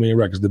sold 4 million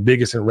records, the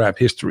biggest in rap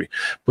history.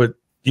 But,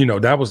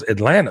 that was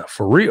Atlanta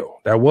for real.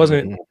 That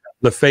wasn't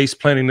LaFace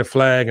planting the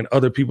flag and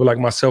other people like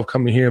myself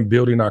coming here and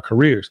building our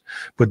careers.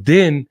 But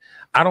then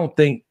I don't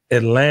think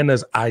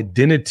Atlanta's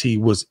identity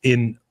was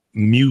in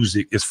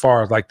music as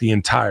far as like the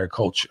entire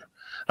culture.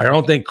 I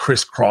don't think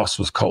Criss Cross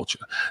was culture.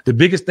 The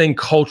biggest thing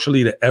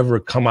culturally to ever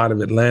come out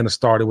of Atlanta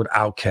started with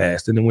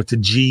Outkast and then went to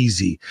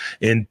Jeezy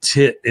and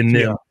Tip and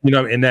then,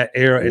 in that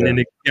era, and then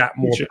it got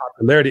more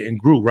popularity and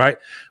grew, right?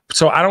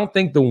 So I don't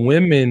think the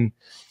women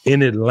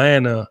in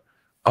Atlanta,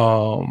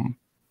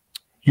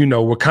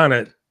 were kind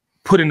of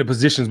put into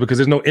positions because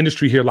there's no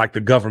industry here like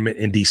the government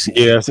in DC.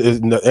 Yeah,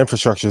 the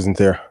infrastructure isn't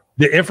there.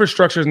 The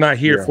infrastructure is not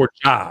here for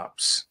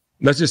jobs.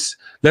 Let's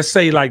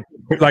say like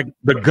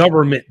the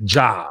government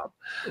job.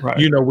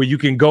 Right. Where you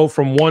can go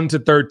from 1 to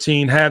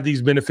 13, have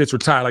these benefits,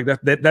 retire. Like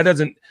that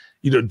doesn't,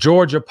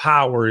 Georgia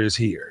Power is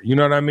here. You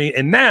know what I mean?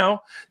 And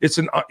now it's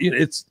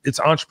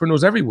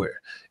entrepreneurs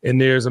everywhere. And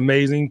there's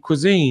amazing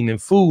cuisine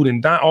and food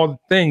and all the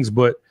things.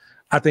 But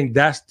I think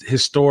that's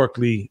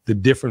historically the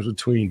difference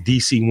between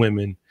DC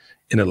women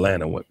and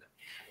Atlanta women.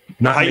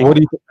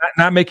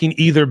 Not making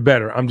either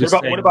better. I'm just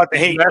saying. What about the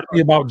hate?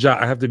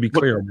 I have to be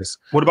clear on this.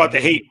 What about the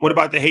hate? What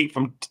about the hate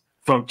from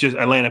just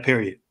Atlanta,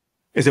 period?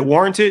 Is it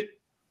warranted?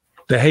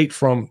 The hate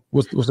from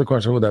what's the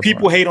question with that?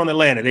 People hate on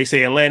Atlanta. They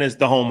say Atlanta's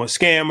the home of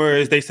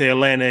scammers. They say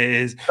Atlanta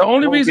is the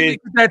only reason we get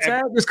that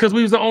tag is because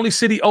we was the only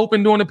city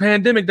open during the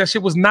pandemic. That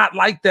shit was not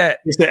like that.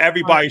 They said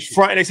everybody's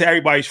fronting. They said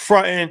everybody's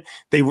fronting.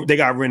 They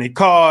got rented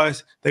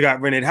cars. They got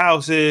rented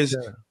houses.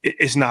 Yeah.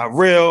 It's not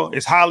real.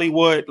 It's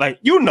Hollywood.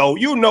 Like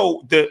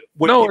the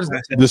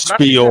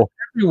spiel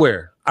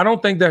everywhere. I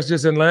don't think that's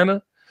just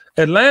Atlanta.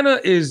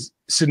 Atlanta is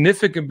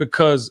significant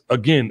because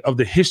again of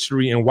the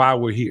history and why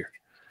we're here.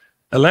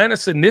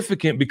 Atlanta's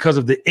significant because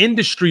of the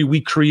industry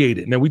we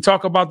created. Now, we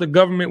talk about the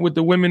government with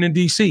the women in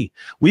DC.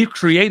 We've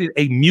created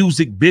a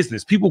music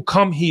business. People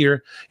come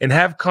here and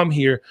have come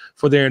here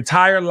for their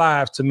entire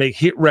lives to make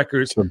hit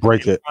records. To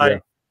break it.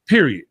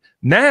 Period.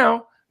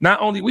 Now, not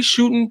only we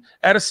shooting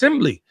at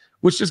Assembly,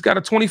 which just got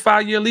a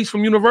 25-year lease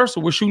from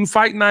Universal. We're shooting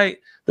Fight Night,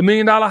 the $1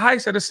 Million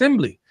Heist at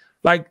Assembly.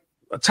 Like,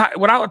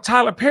 without a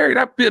Tyler Perry,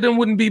 that building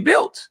wouldn't be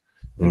built.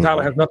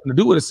 Tyler has nothing to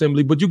do with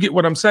Assembly, but you get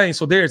what I'm saying.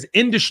 So there's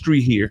industry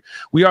here.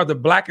 We are the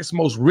blackest,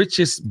 most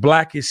richest,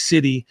 blackest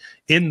city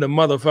in the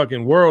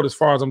motherfucking world as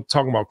far as I'm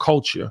talking about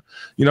culture.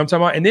 You know what I'm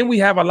talking about? And then we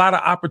have a lot of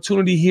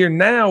opportunity here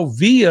now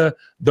via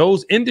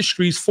those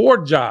industries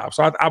for jobs.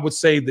 So I would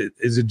say that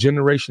is it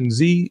Generation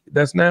Z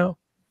that's now?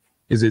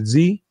 Is it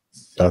Z?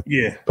 I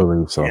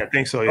believe so. Yeah, I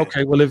think so. Yeah.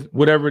 Okay, well, if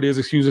whatever it is,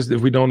 excuse us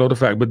if we don't know the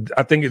fact, but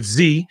I think it's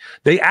Z.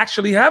 They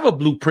actually have a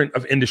blueprint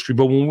of industry,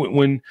 but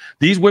when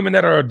these women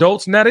that are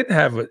adults now didn't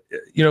have it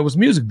was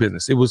music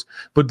business.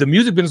 But the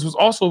music business was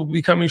also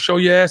becoming show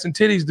your ass and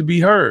titties to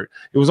be heard.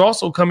 It was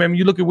also coming.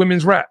 You look at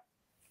women's rap.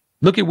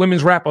 Look at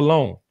women's rap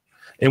alone,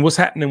 and what's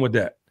happening with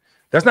that.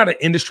 That's not an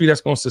industry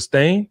that's going to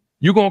sustain.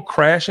 You're going to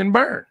crash and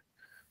burn.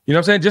 You know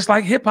what I'm saying? Just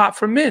like hip hop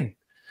for men,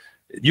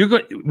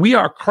 we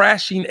are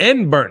crashing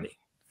and burning.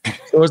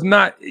 So it's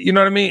not, you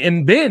know what I mean?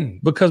 And then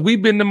because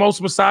we've been the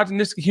most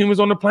misogynistic humans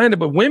on the planet,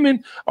 but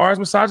women are as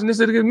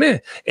misogynistic as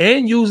men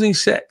and using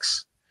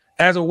sex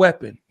as a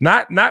weapon,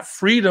 not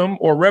freedom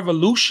or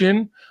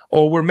revolution,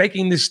 or we're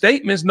making these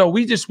statements. No,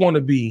 we just want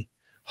to be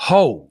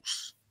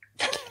hoes.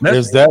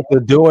 Is that the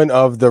doing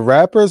of the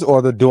rappers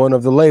or the doing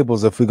of the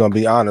labels? If we're going to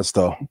be honest,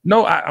 though.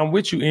 No, I'm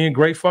with you, Ian.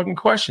 Great fucking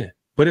question.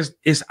 But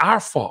it's our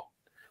fault.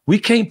 We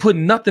can't put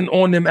nothing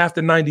on them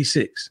after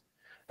 96.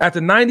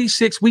 After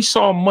 96, we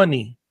saw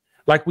money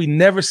like we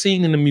never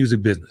seen in the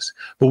music business,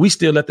 but we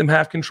still let them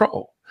have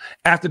control.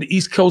 After the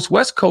East Coast,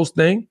 West Coast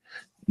thing,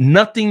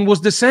 nothing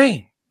was the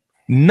same.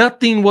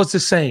 Nothing was the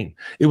same.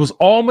 It was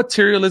all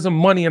materialism,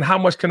 money, and how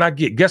much can I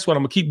get? Guess what?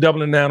 I'm gonna keep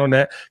doubling down on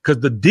that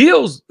because the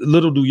deals,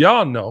 little do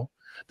y'all know,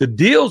 the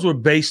deals were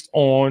based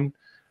on,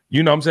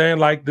 you know what I'm saying,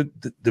 like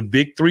the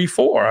big 3,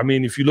 4. I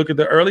mean, if you look at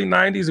the early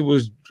 90s, it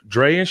was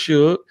Dre and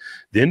Suge,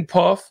 then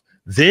Puff,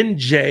 then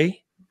Jay,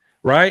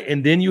 right?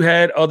 And then you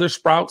had other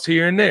sprouts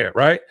here and there,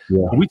 right?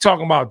 Yeah. We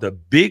talking about the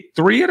big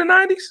 3 of the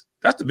 90s?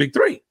 That's the big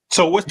 3.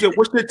 So what's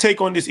your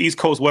take on this East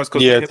Coast, West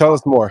Coast? Yeah, tell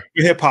us more.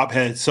 You're hip hop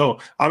heads, so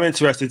I'm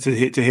interested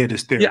to hear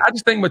this theory. Yeah, I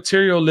just think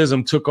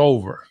materialism took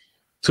over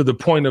to the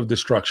point of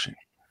destruction.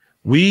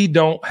 We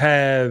don't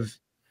have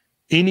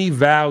any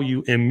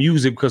value in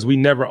music because we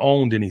never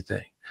owned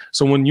anything.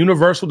 So when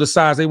Universal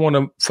decides they want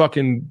to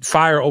fucking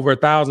fire over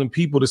 1,000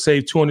 people to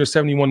save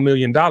 $271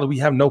 million, we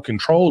have no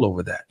control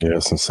over that. Yeah,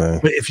 that's insane.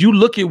 But if you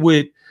look at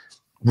what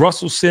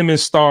Russell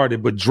Simmons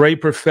started, but Dre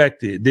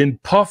perfected, then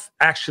Puff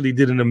actually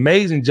did an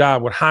amazing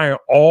job with hiring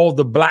all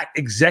the black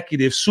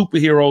executive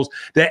superheroes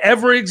that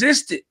ever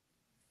existed.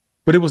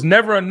 But it was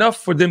never enough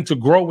for them to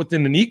grow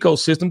within an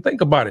ecosystem.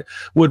 Think about it.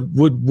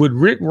 Would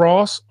Rick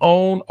Ross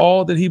own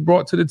all that he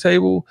brought to the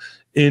table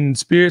in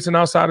spirits and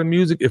outside of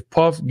music if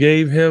Puff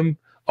gave him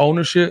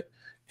ownership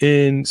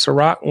in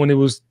Ciroc when it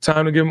was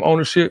time to give him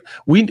ownership?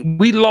 We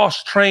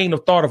lost train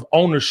of thought of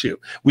ownership.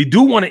 We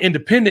do want an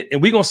independent,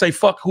 and we're gonna say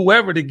fuck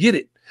whoever to get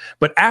it.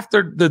 But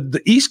after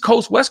the East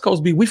Coast, West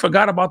Coast beat, we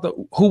forgot about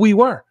who we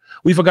were.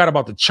 We forgot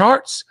about the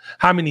charts,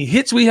 how many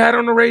hits we had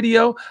on the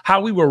radio,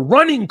 how we were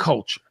running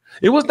culture.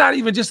 It was not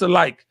even just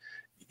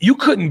you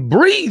couldn't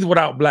breathe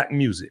without black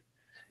music.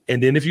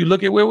 And then if you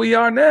look at where we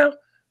are now,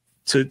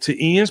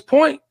 to Ian's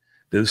point,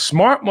 the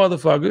smart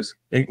motherfuckers,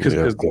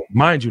 because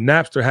mind you,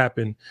 Napster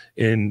happened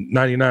in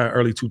 99,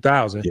 early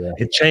 2000. Yeah.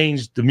 It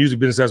changed the music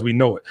business as we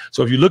know it.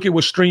 So if you look at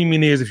what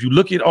streaming is, if you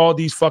look at all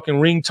these fucking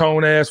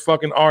ringtone ass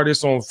fucking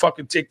artists on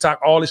fucking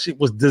TikTok, all this shit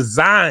was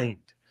designed.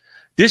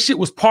 This shit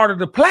was part of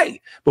the play,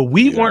 but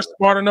we weren't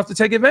smart enough to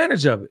take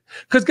advantage of it.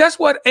 Because guess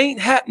what ain't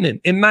happening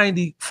in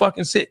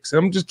 96?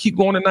 I'm just keep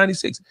going to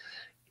 96.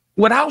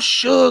 Without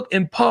Suge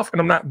and Puff,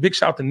 and I'm not big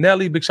shout to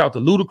Nelly, big shout to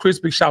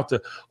Ludacris, big shout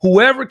to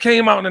whoever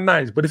came out in the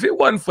 90s. But if it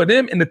wasn't for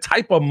them and the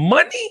type of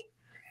money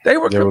they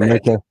were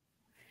making,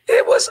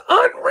 it was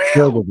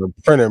unreal. It was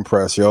a printing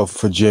press, yo,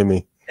 for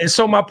Jimmy. And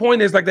so my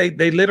point is, like,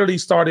 they literally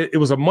started, it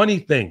was a money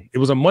thing. It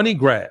was a money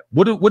grab.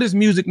 What is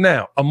music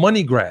now? A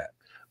money grab.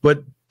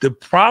 But the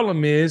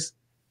problem is,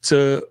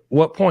 to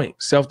what point?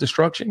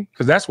 Self-destruction?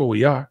 Because that's where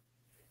we are.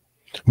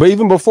 But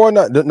even before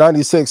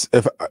 96,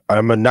 if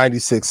I'm a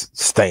 96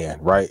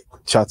 stan, right?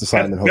 Shout to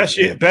Simon.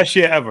 Best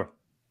year ever.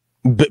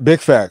 Big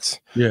facts.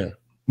 Yeah.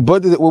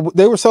 But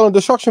they were selling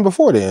destruction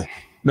before then.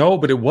 No,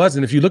 but it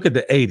wasn't. If you look at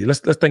the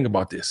 80s, let's think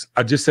about this.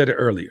 I just said it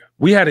earlier.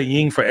 We had a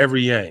yin for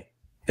every yang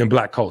in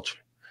black culture.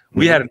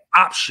 We had an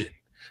option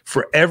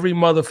for every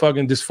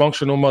motherfucking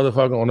dysfunctional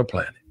motherfucker on the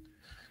planet.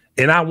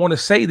 And I want to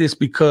say this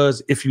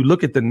because if you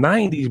look at the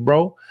 90s,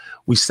 bro,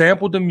 we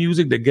sampled the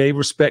music that gave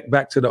respect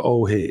back to the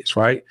old heads,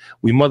 right?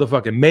 We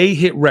motherfucking made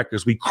hit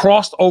records. We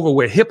crossed over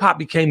where hip hop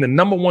became the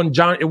 #1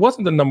 genre. It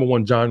wasn't the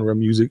 #1 genre of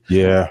music.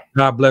 Yeah.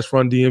 God bless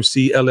Run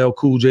DMC, LL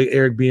Cool J,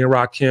 Eric B. and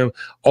Rakim,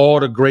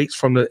 all the greats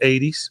from the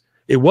 80s.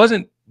 It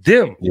wasn't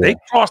them. Yeah. They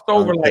crossed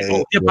over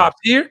hip hop's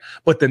here,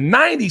 but the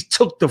 90s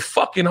took the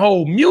fucking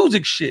whole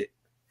music shit.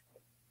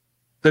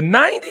 The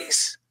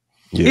 90s.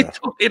 Yeah. It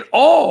took it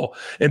all.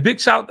 And big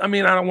shout, I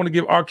mean, I don't want to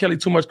give R. Kelly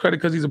too much credit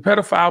because he's a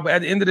pedophile, but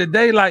at the end of the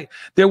day, like,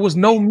 there was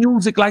no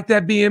music like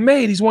that being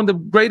made. He's one of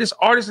the greatest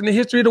artists in the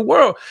history of the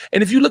world.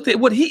 And if you looked at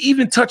what he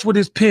even touched with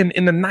his pen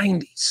in the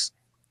 90s.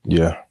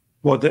 Yeah.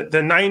 Well, the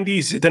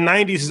 90s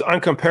is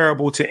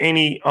uncomparable to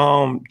any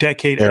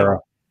decade era.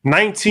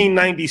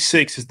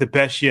 1996 is the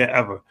best year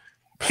ever.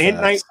 In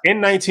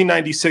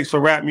 1996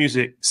 for rap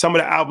music, some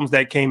of the albums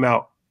that came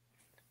out,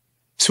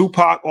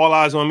 Tupac, All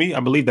Eyes on Me, I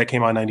believe that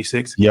came out in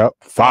 96. Yep.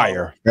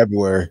 Fire.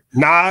 February.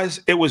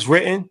 Nas, It Was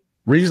Written.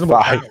 Reasonable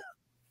Doubt.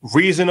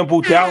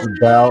 Reasonable Doubt.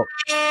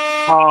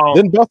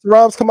 Didn't Busta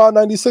Rhymes come out in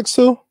 96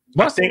 too?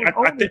 I think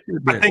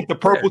the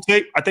Purple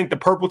Tape. I think the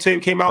Purple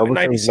Tape came out in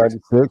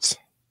 96.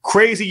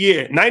 Crazy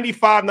year.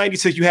 95,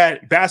 96, you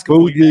had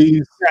basketball.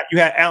 You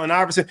had Allen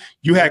Iverson.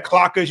 You had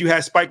Clockers. You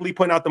had Spike Lee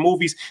putting out the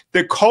movies.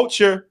 The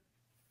culture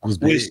was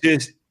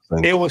just...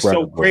 It was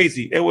so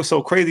crazy. It was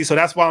so crazy. So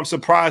that's why I'm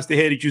surprised to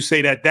hear that you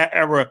say that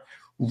era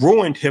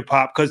ruined hip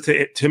hop. Because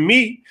to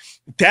me,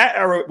 that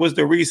era was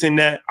the reason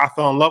that I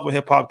fell in love with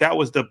hip hop. That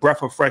was the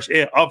breath of fresh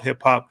air of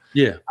hip hop.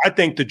 Yeah. I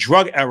think the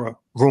drug era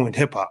ruined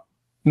hip hop.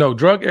 No,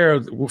 drug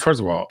era, first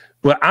of all,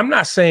 but I'm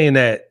not saying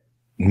that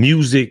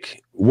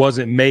music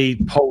wasn't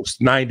made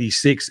post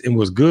 96 and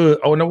was good.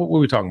 Oh, no, what were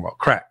we talking about?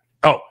 Crack.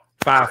 Oh,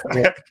 5,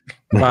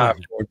 4,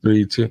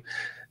 3, 2.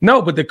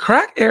 No, but the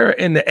crack era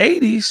in the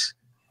 80s,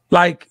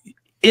 like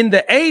in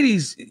the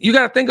 80s, you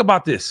got to think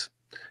about this.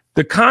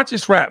 The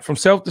conscious rap from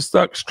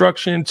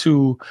Self-Destruction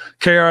to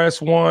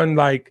KRS-One,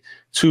 like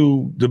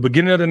to the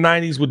beginning of the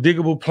 90s with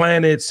Diggable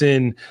Planets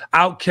and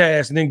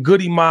Outkast and then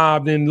Goody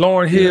Mob and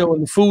Lauryn Hill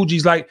and the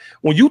Fugees. Like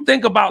when you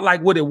think about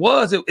like what it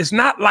was, it's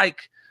not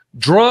like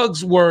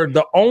drugs were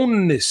the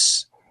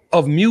onus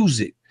of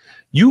music.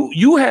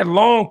 You had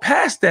long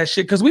past that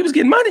shit because we was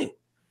getting money.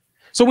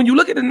 So when you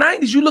look at the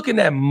 90s, you're looking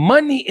at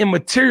money and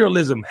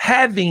materialism,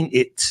 having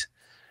it.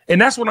 And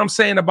that's what I'm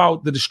saying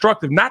about the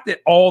destructive. Not that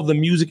all the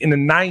music in the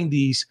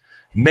 90s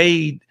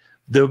made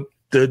the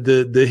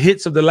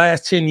hits of the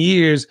last 10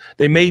 years.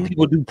 They made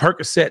people do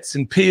Percocets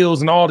and pills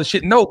and all the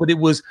shit. No, but it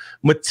was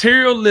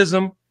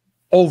materialism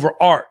over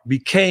art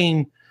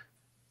became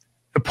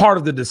a part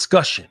of the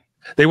discussion.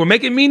 They were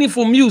making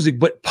meaningful music,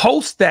 but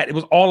post that, it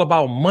was all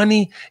about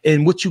money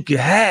and what you could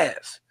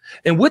have.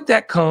 And with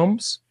that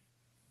comes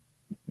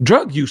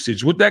drug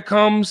usage. With that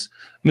comes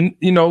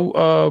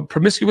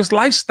promiscuous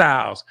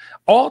lifestyles,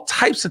 all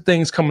types of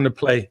things come into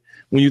play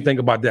when you think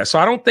about that. So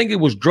I don't think it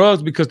was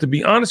drugs, because to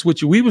be honest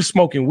with you, we were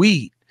smoking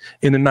weed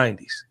in the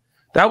 90s.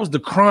 That was the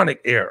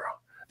chronic era,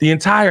 the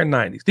entire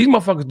 90s. These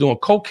motherfuckers doing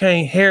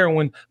cocaine,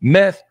 heroin,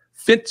 meth,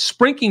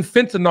 sprinkling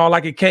fentanyl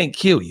like it can't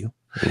kill you.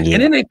 Yeah.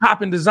 And then they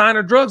popping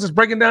designer drugs that's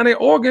breaking down their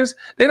organs.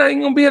 They're not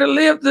even gonna be able to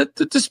live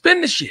to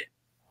spend the shit.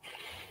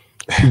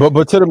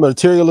 But to the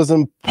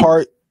materialism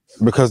part,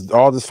 because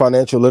all this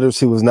financial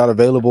literacy was not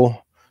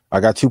available,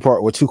 I got two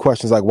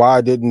questions. Like,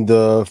 why didn't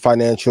the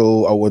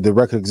financial or the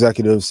record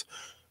executives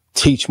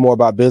teach more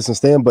about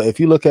business then? But if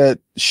you look at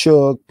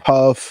Suge,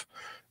 Puff,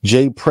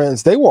 Jay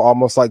Prince, they were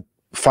almost like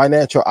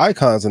financial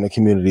icons in the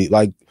community.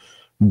 Like,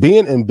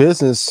 being in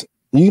business,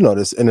 you know,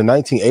 this in the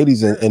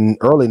 1980s and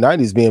early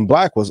 90s, being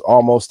black was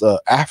almost an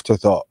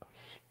afterthought.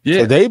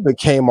 Yeah. So they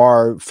became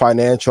our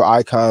financial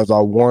icons,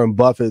 our Warren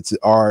Buffett's,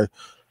 our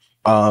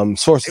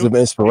sources of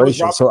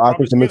inspiration. So I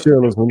think the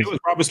materialism. It was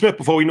Robert Smith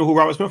before we knew who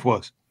Robert Smith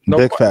was.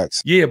 Big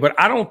facts. Yeah, but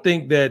I don't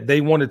think that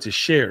they wanted to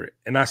share it.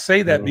 And I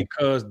say that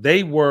because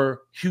they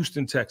were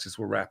Houston, Texas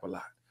with Rap a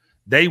Lot.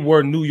 They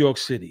were New York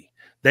City.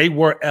 They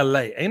were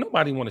LA. Ain't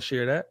nobody want to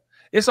share that.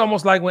 It's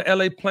almost like when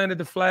LA planted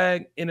the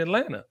flag in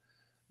Atlanta.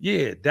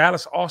 Yeah,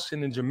 Dallas,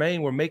 Austin, and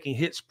Jermaine were making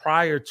hits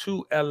prior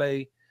to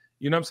LA.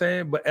 You know what I'm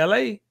saying? But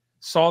LA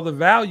saw the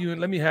value,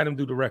 and let me have him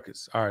do the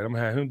records. All right, I'm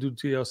gonna have him do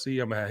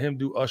TLC. I'm gonna have him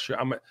do Usher.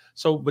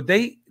 But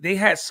they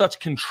had such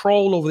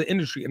control over the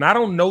industry, and I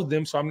don't know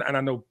them, so and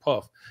I know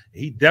Puff.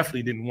 He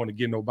definitely didn't want to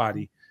give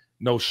nobody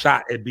no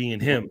shot at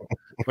being him.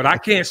 But I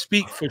can't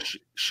speak for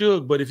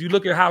Suge. But if you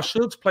look at how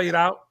Suge's played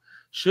out,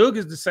 Suge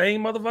is the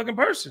same motherfucking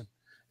person.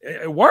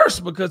 Worse,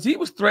 because he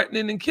was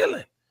threatening and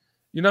killing.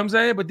 You know what I'm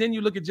saying? But then you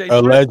look at Jay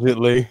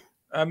allegedly. Prince.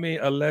 I mean,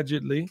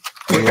 allegedly.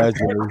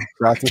 Allegedly.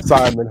 Dr.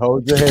 Simon,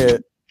 hold your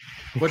head.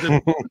 But the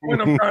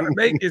point I'm trying to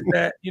make is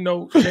that, you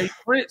know, Jay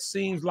Prince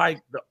seems like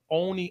the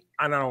only,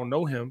 and I don't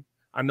know him.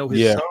 I know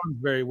his son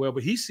very well,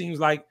 but he seems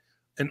like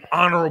an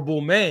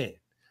honorable man.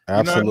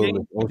 Absolutely. You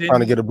know what I mean? Trying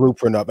to get a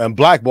blueprint up and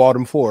blackballed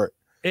him for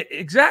it.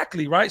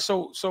 Exactly. Right.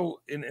 So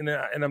and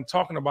I'm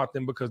talking about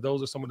them because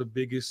those are some of the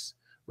biggest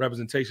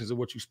representations of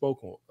what you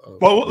spoke on.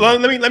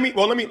 Let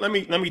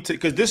me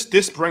because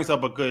this brings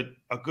up a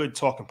good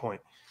talking point.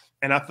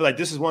 And I feel like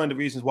this is one of the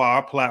reasons why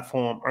our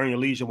platform, Earn Your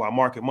Leisure, why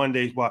Market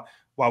Mondays,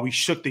 why we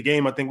shook the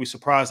game. I think we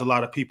surprised a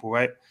lot of people,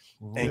 right?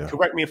 And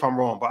correct me if I'm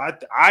wrong,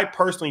 but I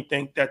personally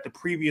think that the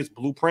previous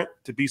blueprint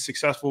to be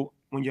successful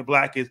when you're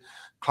black is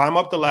climb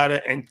up the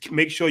ladder and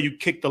make sure you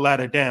kick the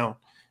ladder down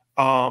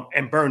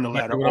and burn the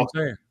ladder.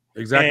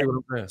 Exactly what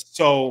I'm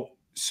saying.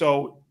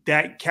 So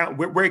that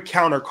we're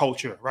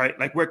counterculture, right?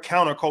 Like we're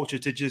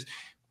counterculture to just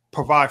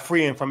provide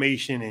free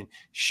information and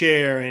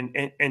share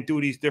and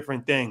do these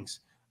different things.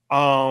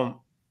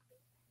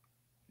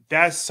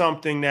 That's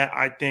something that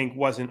I think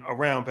wasn't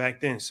around back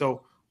then.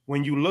 So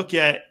when you look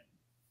at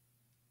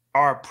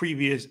our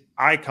previous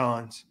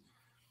icons,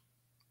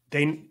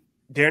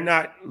 they're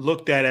not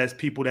looked at as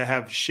people that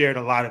have shared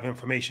a lot of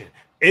information.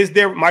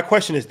 My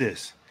question is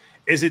this: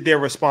 is it their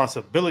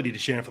responsibility to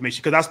share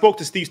information? Because I spoke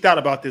to Steve Stout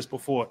about this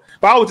before,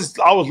 but I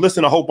was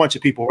listening to a whole bunch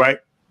of people, right?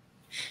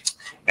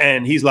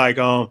 And he's like,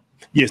 yeah,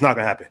 it's not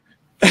gonna happen.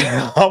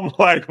 I'm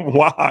like,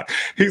 why?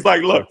 He's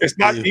like, look, it's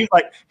not. He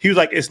was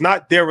like, it's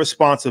not their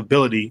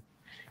responsibility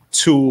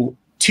to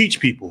teach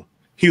people.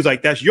 He was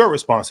like, that's your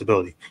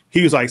responsibility.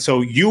 He was like,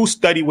 so you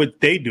study what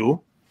they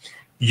do,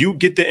 you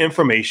get the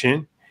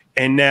information,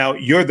 and now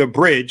you're the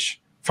bridge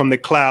from the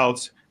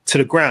clouds to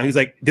the ground. He's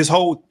like,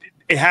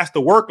 it has to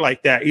work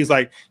like that. He's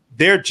like,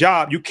 their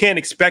job, you can't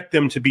expect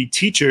them to be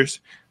teachers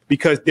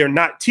because they're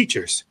not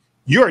teachers.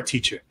 You're a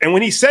teacher. And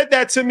when he said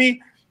that to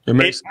me, it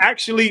made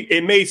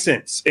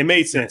sense. It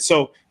made sense.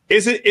 So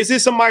is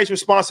it somebody's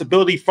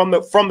responsibility from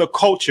the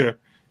culture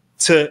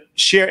to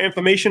share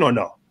information or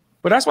no?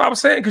 But that's what I was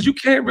saying, because you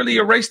can't really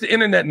erase the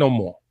internet no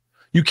more.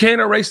 You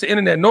can't erase the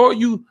internet, nor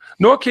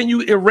can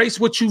you erase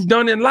what you've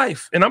done in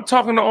life. And I'm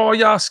talking to all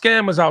y'all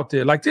scammers out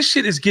there. Like, this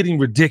shit is getting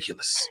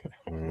ridiculous.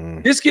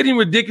 It's getting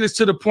ridiculous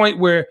to the point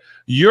where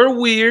you're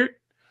weird.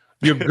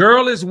 Your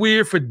girl is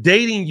weird for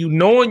dating you,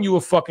 knowing you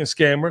a fucking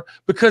scammer,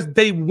 because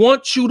they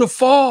want you to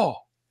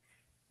fall.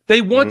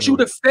 They want you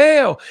to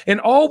fail. And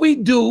all we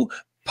do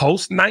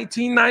post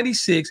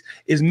 1996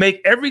 is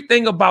make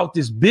everything about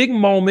this big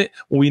moment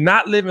when we're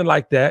not living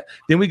like that.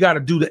 Then we got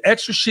to do the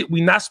extra shit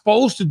we're not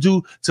supposed to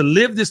do to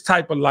live this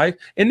type of life.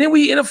 And then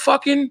we in a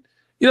fucking, you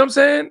know what I'm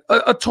saying?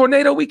 A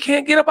tornado we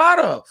can't get up out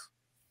of.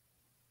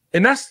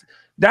 And that's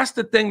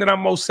the thing that I'm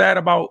most sad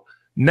about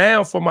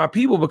now for my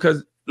people,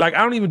 because like,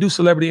 I don't even do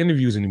celebrity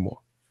interviews anymore.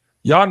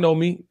 Y'all know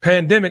me.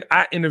 Pandemic,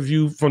 I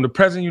interview from the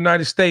president of the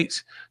United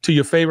States to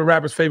your favorite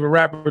rapper's favorite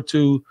rapper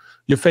to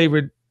your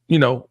favorite, you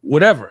know,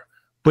 whatever.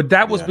 But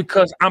that was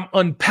because I'm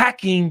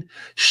unpacking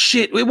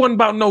shit. It wasn't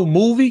about no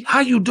movie. How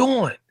you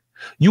doing?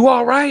 You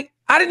all right?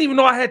 I didn't even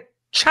know I had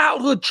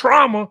childhood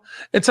trauma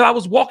until I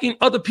was walking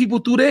other people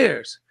through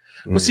theirs.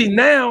 But see,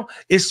 now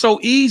it's so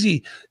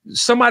easy.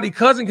 Somebody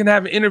cousin can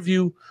have an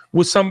interview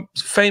with some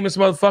famous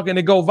motherfucker and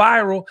it go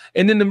viral,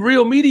 and then the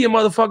real media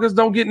motherfuckers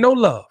don't get no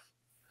love.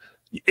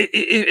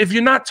 If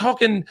you're not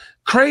talking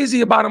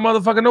crazy about a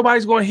motherfucker,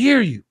 nobody's going to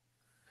hear you.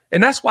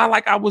 And that's why,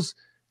 like, I was,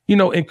 you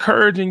know,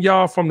 encouraging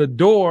y'all from the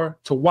door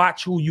to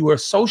watch who you are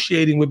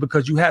associating with,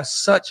 because you have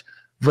such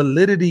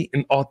validity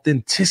and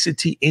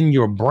authenticity in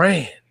your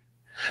brand.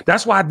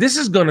 That's why this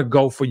is going to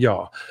go for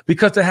y'all,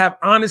 because to have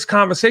honest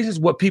conversations,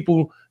 what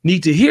people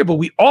need to hear, but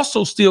we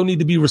also still need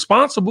to be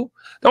responsible.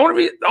 The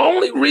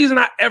only reason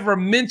I ever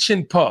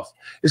mentioned Puff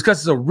is because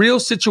it's a real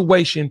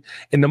situation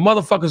and the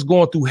motherfucker's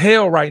going through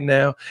hell right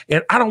now.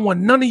 And I don't want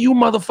none of you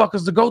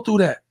motherfuckers to go through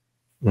that.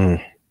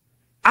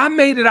 I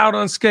made it out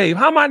unscathed.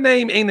 How my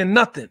name ain't in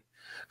nothing?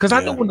 Because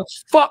I know when the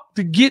fuck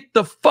to get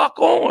the fuck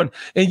on.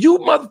 And you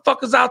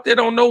motherfuckers out there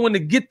don't know when to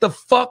get the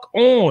fuck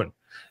on.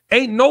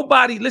 Ain't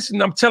nobody,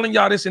 listen, I'm telling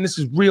y'all this, and this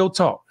is real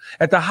talk.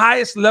 At the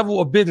highest level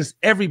of business,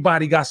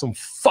 everybody got some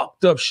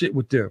fucked up shit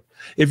with them.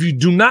 If you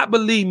do not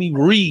believe me,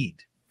 read.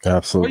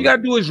 Absolutely. All you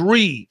gotta do is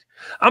read.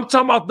 I'm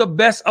talking about the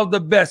best of the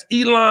best.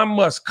 Elon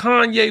Musk,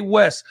 Kanye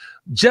West,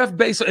 Jeff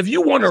Bezos. If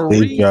you want to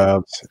read Steve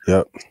Jobs,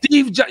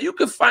 Steve Jobs, you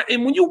can find,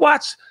 and when you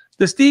watch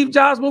the Steve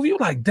Jobs movie, you're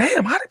like,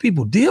 damn, how do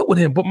people deal with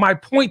him? But my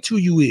point to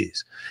you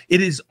is,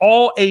 it is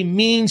all a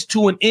means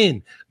to an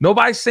end.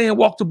 Nobody's saying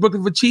walk to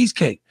Brooklyn for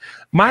cheesecake.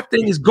 My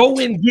thing is go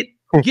in, get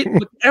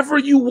whatever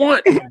you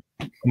want.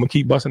 I'm gonna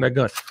keep busting that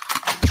gun.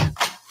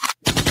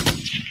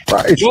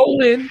 Right. Go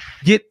in,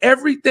 get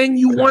everything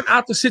you want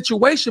out the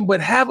situation,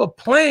 but have a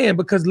plan,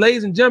 because,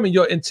 ladies and gentlemen,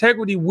 your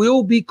integrity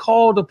will be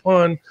called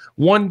upon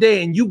one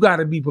day, and you got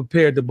to be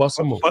prepared to bust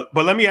a move.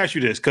 But let me ask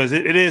you this, because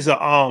it is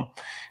a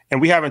and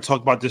we haven't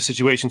talked about this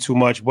situation too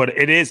much, but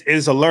it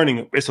is a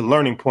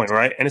learning point,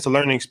 right? And it's a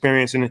learning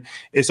experience, and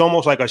it's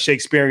almost like a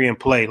Shakespearean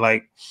play,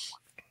 like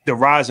the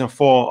rise and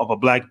fall of a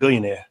black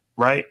billionaire,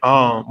 right?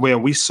 Where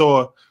we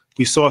saw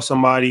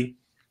somebody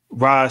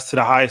rise to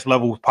the highest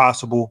level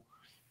possible,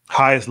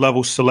 highest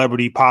level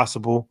celebrity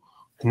possible,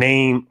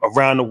 name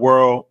around the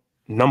world,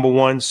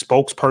 #1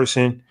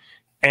 spokesperson,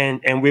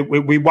 and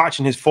we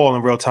watching his fall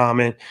in real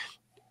time, and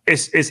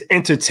it's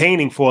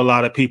entertaining for a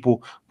lot of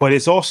people, but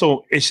it's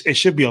also it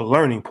should be a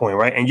learning point,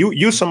 right? And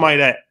you somebody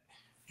that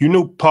you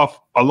knew Puff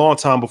a long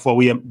time before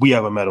we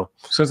ever met him.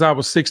 Since I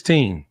was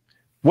 16.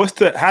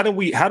 How do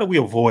we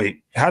avoid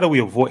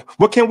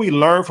what can we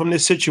learn from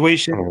this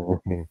situation,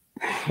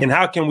 and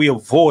how can we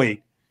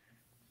avoid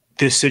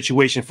this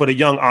situation for the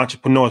young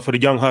entrepreneurs, for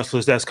the young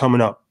hustlers that's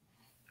coming up?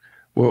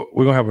 Well,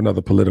 we're gonna have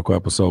another political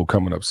episode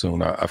coming up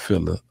soon. I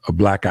feel a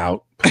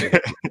blackout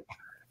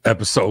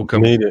episode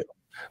coming. Need it.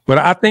 But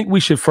I think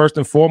we should first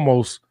and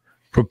foremost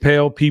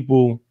propel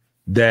people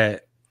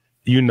that,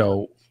 you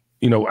know,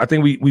 I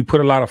think we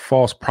put a lot of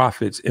false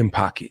prophets in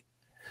pocket.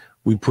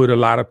 We put a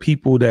lot of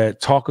people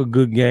that talk a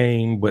good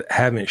game, but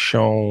haven't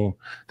shown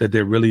that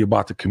they're really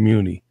about the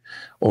community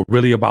or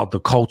really about the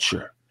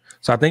culture.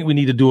 So I think we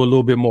need to do a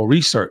little bit more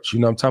research. You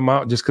know what I'm talking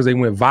about? Just because they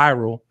went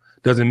viral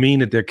doesn't mean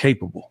that they're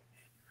capable.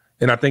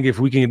 And I think if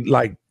we can,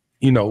 like,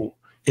 you know,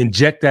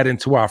 inject that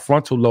into our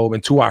frontal lobe,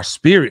 into our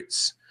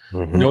spirits,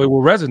 you know, it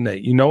will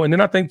resonate, you know. And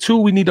then I think, too,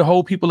 we need to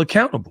hold people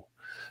accountable.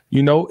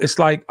 You know, it's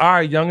like, all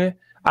right, youngin,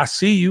 I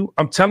see you.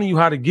 I'm telling you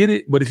how to get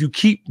it. But if you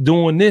keep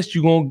doing this,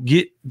 you're going to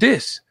get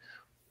this.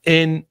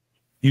 And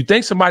you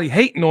think somebody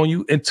hating on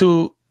you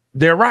until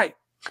they're right.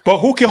 But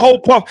who can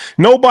hold Puff?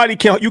 Nobody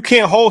can. You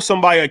can't hold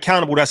somebody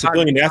accountable. That's a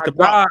billionaire. That's the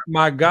problem.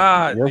 My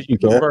God, yes, the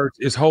universe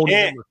is holding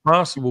them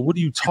responsible. What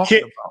are you talking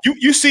about?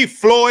 You see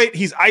Floyd,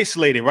 he's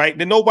isolated, right?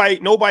 Then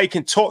nobody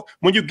can talk.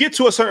 When you get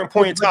to a certain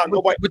point in time,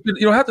 nobody. But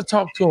you don't have to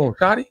talk to him,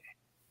 Scotty.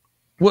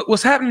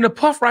 What's happening to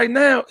Puff right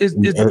now is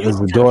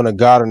doing a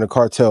God in the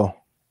cartel.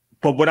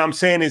 But what I'm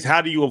saying is, how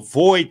do you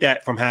avoid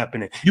that from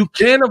happening? You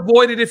can't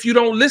avoid it if you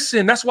don't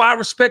listen. That's why I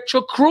respect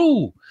your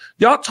crew.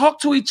 Y'all talk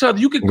to each other.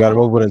 You got to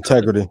move with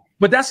integrity.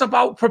 But that's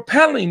about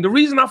propelling. The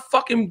reason I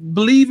fucking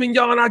believe in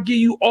y'all and I give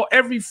you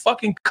every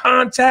fucking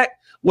contact,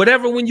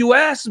 whatever, when you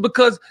ask, is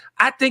because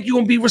I think you're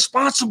gonna be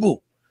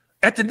responsible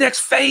at the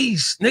next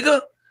phase,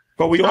 nigga.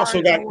 But we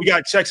also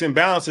got checks and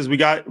balances. We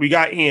got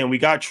Ian, we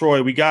got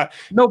Troy, we got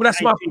no. But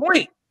that's my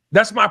point.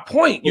 That's my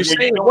point. You're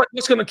saying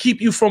what's gonna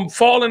keep you from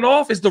falling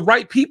off is the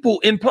right people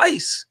in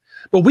place.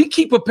 But we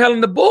keep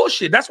propelling the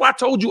bullshit. That's why I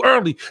told you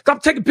early.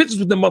 Stop taking pictures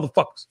with them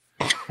motherfuckers.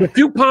 A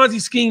few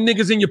Ponzi scheme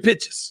niggas in your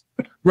pictures.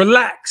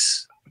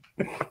 Relax.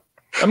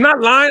 I'm not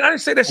lying. I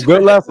didn't say that shit.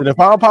 Good lesson. If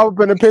I don't pop up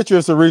in the picture,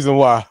 it's the reason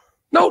why.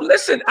 No,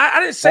 listen,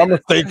 I didn't say I'm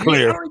gonna stay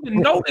clear. I don't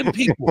even know them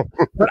people,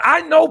 but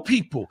I know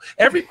people.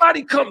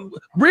 Everybody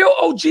real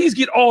OGs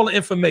get all the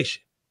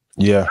information.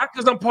 Yeah. Not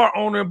because I'm part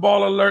owner and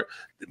Ball Alert,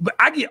 but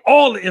I get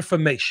all the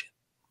information.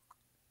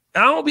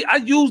 And I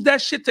use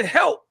that shit to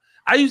help.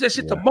 I use that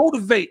shit to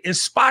motivate,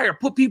 inspire,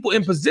 put people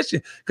in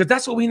position, because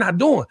that's what we're not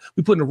doing.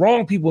 We're putting the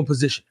wrong people in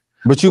position.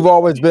 But you've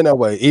always been that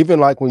way. Even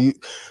like when you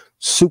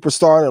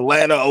superstar in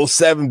Atlanta,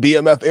 07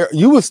 BMF era,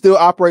 you were still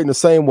operating the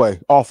same way,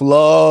 off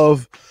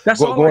love.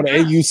 That's going to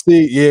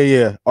AUC.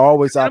 Yeah.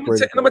 Always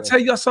operating. I'm gonna tell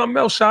y'all something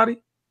else,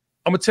 Shotty.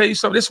 I'm gonna tell you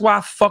something. This is why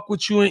I fuck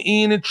with you and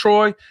Ian and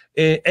Troy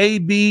and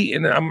AB.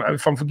 And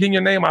if I'm forgetting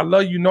your name, I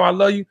love you. I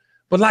love you.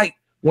 But like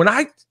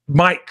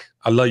Mike,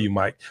 I love you,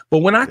 Mike. But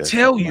when I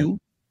tell you,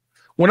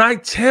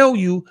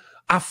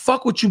 I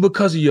fuck with you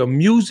because of your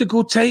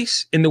musical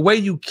taste and the way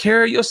you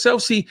carry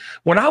yourself. See,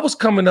 when I was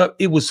coming up,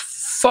 it was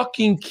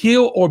fucking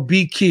kill or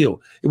be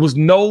killed. It was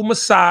no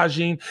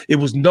massaging. It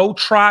was no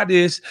try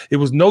this. It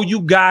was no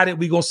you got it.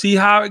 We gonna see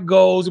how it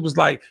goes. It was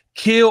like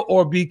kill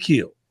or be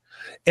killed.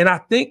 And I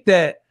think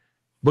that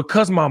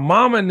because my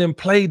mama and them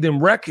played them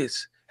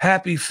records,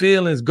 Happy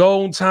Feelings,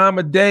 Golden Time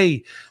of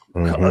Day,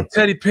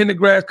 Teddy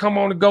Pendergrass, Come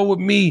On and Go With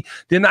Me.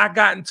 Then I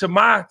got into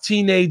my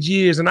teenage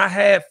years and I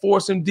had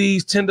Force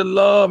MD's Tender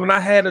Love and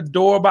I had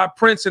Adore by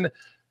Prince. And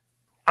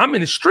I'm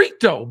in the street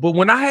though. But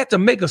when I had to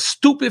make a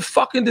stupid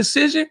fucking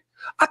decision,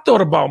 I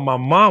thought about my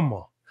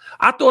mama.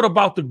 I thought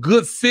about the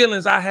good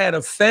feelings I had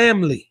of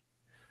family.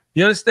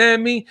 You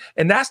understand me?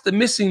 And that's the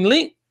missing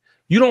link.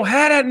 You don't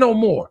have that no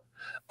more.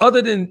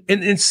 Other than,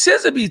 and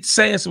SZA be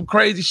saying some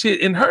crazy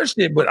shit in her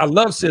shit, but I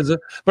love SZA.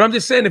 But I'm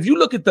just saying, if you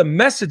look at the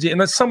messaging,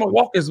 and Summer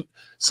Walker's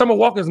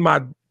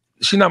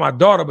she's not my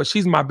daughter, but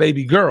she's my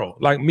baby girl,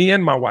 like me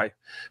and my wife.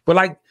 But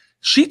like,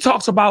 she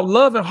talks about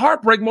love and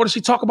heartbreak more than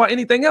she talk about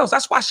anything else.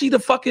 That's why she the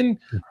fucking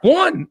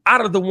one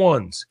out of the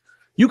ones.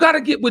 You got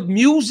to get with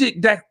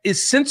music that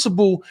is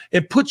sensible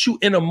and put you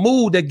in a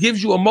mood that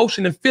gives you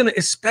emotion and feeling,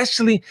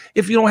 especially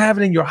if you don't have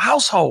it in your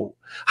household.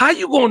 How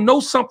you gonna know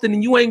something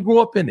and you ain't grew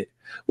up in it?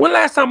 When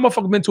last time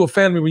motherfucker been to a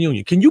family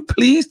reunion? Can you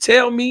please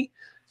tell me?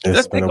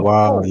 It's been a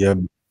while. Yeah,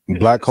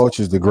 black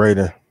culture is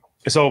degrading.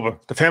 It's over.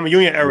 The family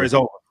reunion era is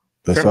over.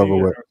 It's over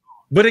with.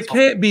 But it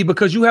can't be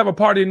because you have a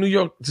party in New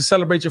York to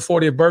celebrate your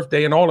 40th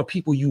birthday and all the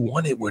people you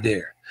wanted were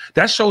there.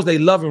 That shows they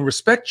love and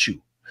respect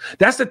you.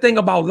 That's the thing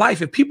about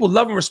life. If people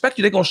love and respect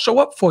you, they're going to show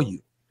up for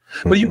you.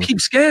 But you keep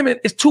scamming,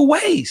 it's two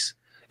ways.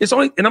 It's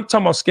only, and I'm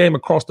talking about scam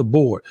across the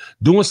board.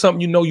 Doing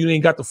something you know you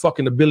ain't got the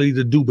fucking ability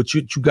to do, but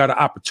you got an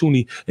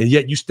opportunity, and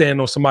yet you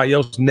stand on somebody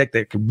else's neck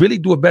that can really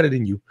do it better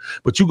than you,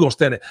 but you gonna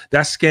stand it.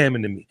 That's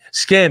scamming to me.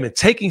 Scamming,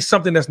 taking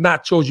something that's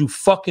not yours, you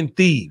fucking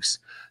thieves.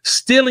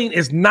 Stealing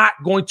is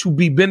not going to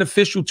be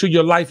beneficial to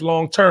your life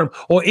long term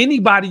or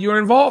anybody you're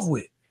involved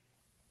with.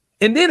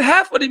 And then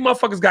half of these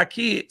motherfuckers got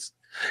kids.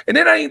 And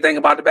then I ain't thinking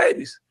about the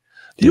babies.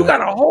 You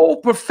got a whole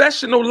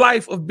professional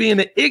life of being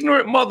an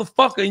ignorant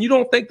motherfucker, and you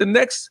don't think the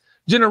next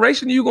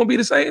generation you're gonna be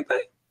the same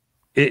thing?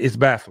 It's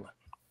baffling.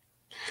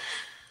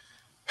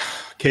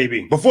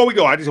 KB, before we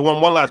go, I just want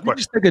one last question.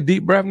 Just take a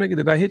deep breath, nigga.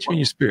 Did I hit you in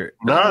your spirit?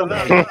 No.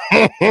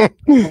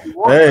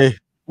 Hey,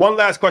 one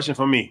last question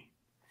from me.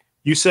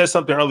 You said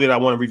something earlier that I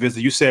want to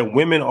revisit. You said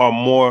women are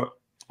more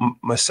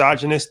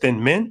misogynist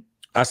than men.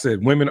 I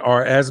said women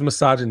are as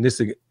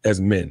misogynistic as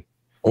men,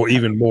 or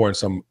even more in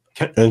some.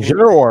 In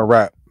general or in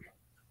rap?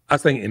 I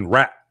think in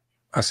rap.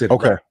 I said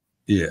okay. Rap.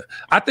 Yeah,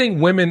 I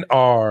think women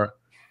are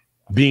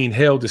being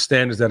held to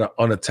standards that are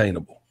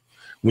unattainable.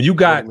 When you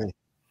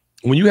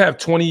have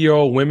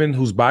 20-year-old women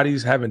whose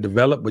bodies haven't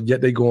developed, but yet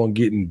they go on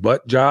getting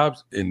butt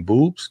jobs and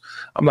boobs,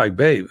 I'm like,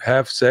 babe,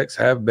 have sex,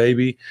 have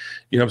baby,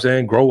 you know what I'm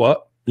saying? Grow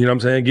up, you know what I'm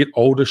saying? Get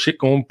older, shit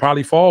gonna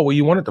probably fall where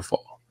you want it to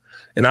fall.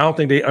 And I don't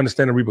think they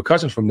understand the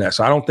repercussions from that.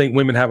 So I don't think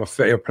women have a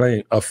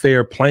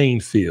fair playing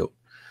field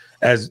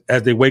as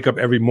they wake up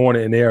every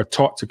morning and they are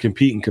taught to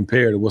compete and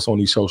compare to what's on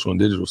these social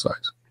and digital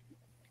sites.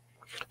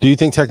 Do you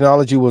think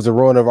technology was a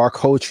ruin of our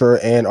culture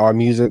and our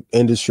music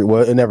industry?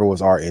 Well, it never was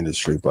our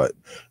industry, but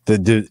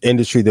the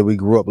industry that we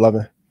grew up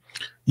loving.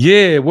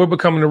 Yeah, we're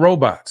becoming the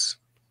robots.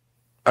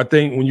 I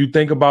think when you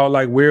think about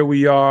like where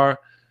we are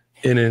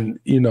in an,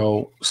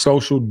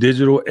 social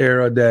digital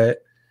era that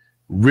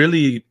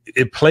really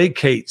it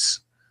placates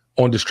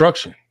on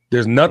destruction.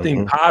 There's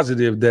nothing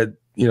positive that,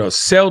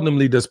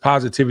 seldomly does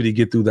positivity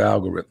get through the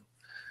algorithm.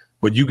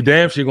 But you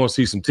damn sure gonna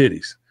see some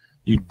titties.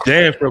 You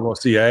damn sure gonna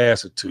see an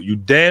ass or two. You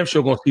damn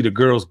sure gonna see the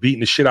girls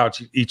beating the shit out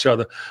each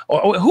other.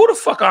 Or who the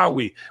fuck are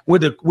we? Where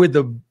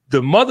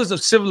the mothers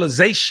of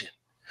civilization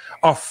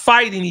are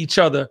fighting each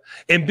other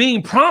and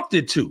being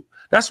prompted to.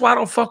 That's why I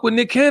don't fuck with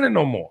Nick Cannon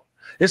no more.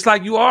 It's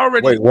like you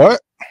already. Wait, what?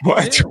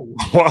 What? Yeah.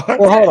 What?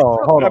 Well,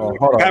 hold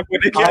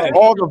on.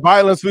 All the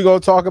violence we gonna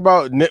talk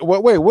about.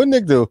 What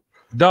Nick do?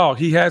 Dog,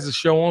 he has a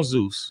show on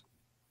Zeus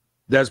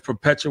that's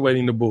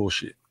perpetuating the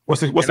bullshit.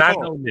 What's it called? I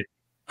know Nick.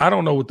 I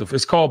don't know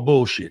it's called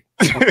bullshit.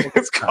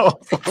 It's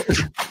called.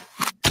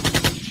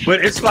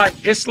 But it's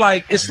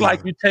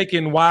like you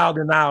taking Wild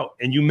and Out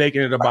and you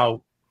making it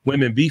about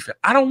women beefing.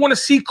 I don't want to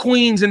see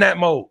queens in that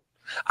mode.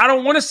 I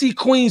don't want to see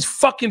queens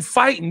fucking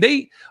fighting.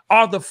 They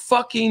are the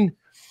fucking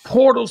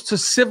portals to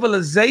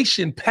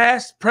civilization,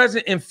 past,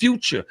 present, and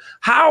future.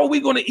 How are we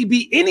going to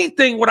be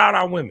anything without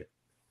our women?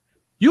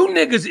 You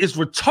niggas is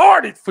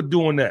retarded for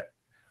doing that.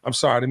 I'm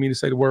sorry, I didn't mean to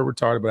say the word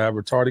retarded, but I have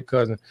a retarded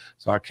cousin,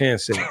 so I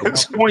can't say it.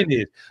 But my point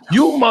is,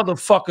 you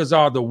motherfuckers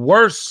are the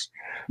worst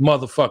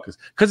motherfuckers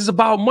because it's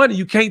about money.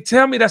 You can't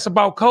tell me that's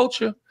about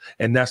culture.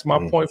 And that's my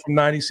point from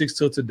 96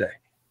 till today.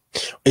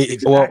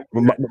 Well,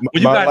 when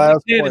you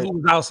got Nick Cannon, who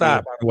was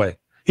outside, by the way.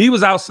 He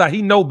was outside.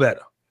 He know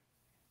better.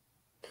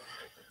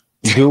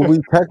 Do we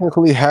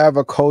technically have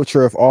a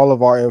culture if all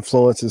of our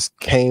influences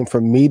came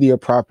from media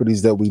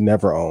properties that we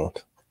never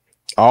owned?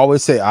 I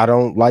always say I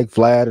don't like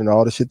Vlad and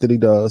all the shit that he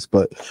does,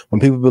 but when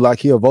people be like,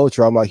 he a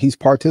vulture, I'm like, he's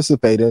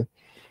participating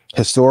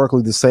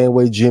historically the same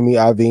way Jimmy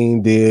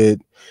Iovine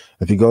did.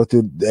 If you go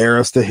through the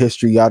eras to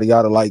history, yada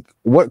yada, like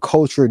what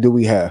culture do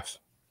we have?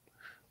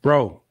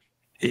 Bro,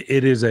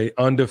 it is a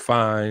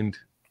undefined,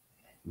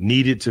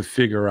 needed to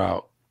figure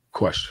out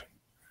question.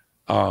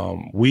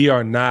 We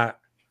are not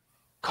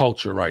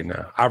culture right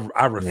now.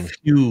 I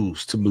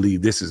refuse to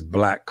believe this is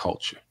Black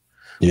culture.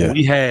 Yeah.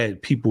 We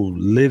had people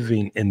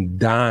living and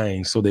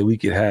dying so that we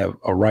could have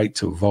a right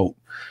to vote.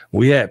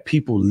 We had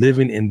people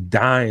living and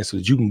dying so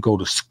that you can go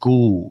to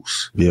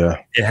schools and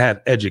have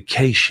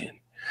education.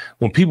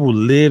 When people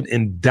lived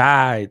and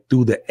died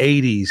through the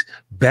 80s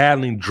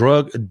battling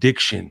drug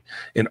addiction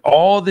and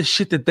all the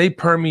shit that they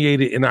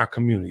permeated in our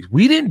communities.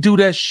 We didn't do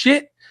that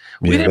shit.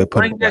 We didn't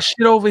bring that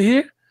shit over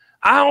here.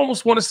 I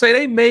almost want to say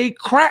they made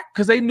crack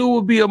because they knew it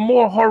would be a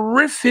more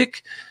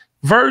horrific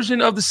version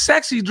of the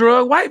sexy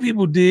drug white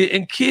people did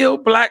and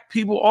killed Black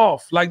people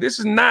off. Like, this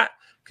is not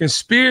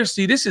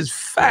conspiracy. This is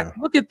fact.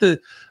 Yeah.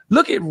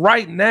 Look at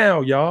right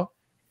now, y'all.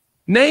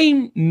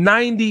 Name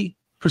 90%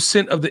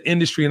 of the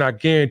industry, and I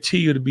guarantee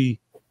you to be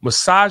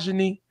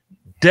misogyny,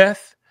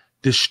 death,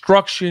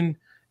 destruction,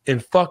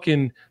 and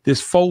fucking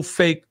this faux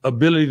fake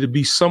ability to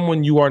be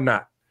someone you are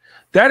not.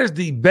 That is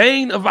the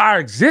bane of our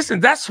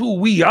existence. That's who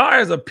we are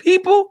as a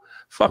people.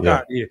 Fuck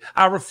out here.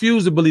 I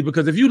refuse to believe,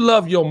 because if you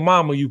love your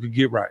mama, you could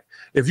get right.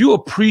 If you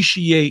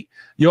appreciate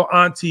your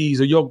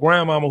aunties or your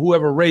grandmama,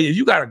 whoever raised you, if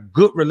you got a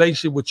good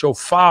relationship with your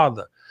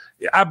father,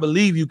 I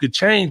believe you could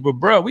change. But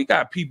bro, we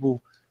got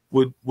people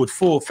with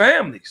full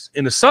families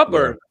in the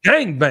suburb,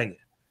 gang banging.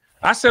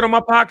 I said on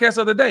my podcast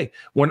the other day,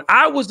 when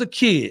I was a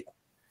kid,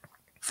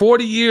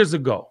 40 years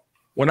ago,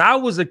 when I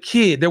was a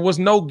kid, there was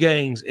no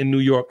gangs in New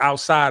York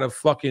outside of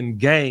fucking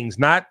gangs,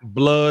 not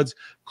Bloods,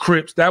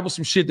 Crips. That was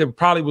some shit that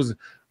probably was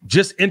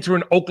just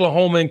entering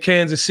Oklahoma and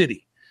Kansas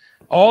City.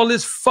 All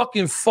this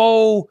fucking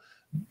faux,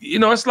 you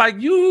know, it's like,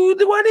 you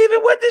weren't even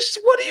with this.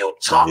 What are you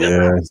talking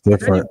about? Yeah, it's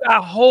different. You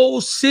got whole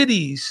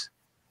cities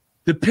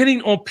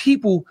depending on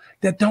people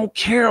that don't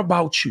care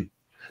about you,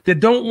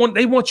 that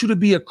they want you to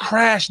be a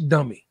crash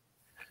dummy.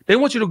 They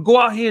want you to go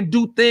out here and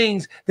do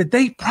things that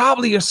they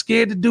probably are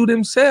scared to do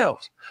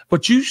themselves.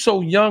 But you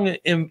so young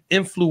and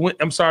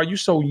you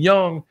so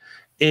young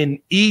and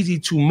easy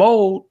to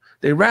mold,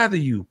 they rather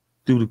you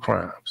do the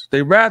crimes.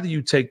 They rather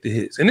you take the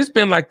hits. And it's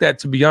been like that,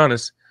 to be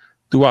honest,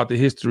 throughout the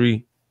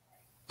history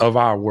of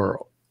our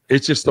world.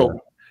 It's just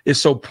it's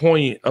so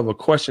poignant of a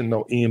question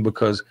though, Ian,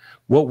 because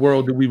what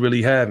world do we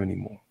really have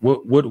anymore?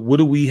 What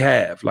do we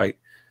have? Like,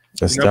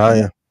 it's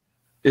dying.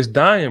 It's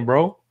dying,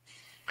 bro.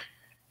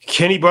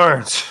 Kenny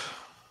Burns,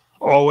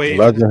 always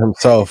legend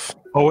himself.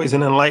 Always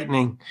an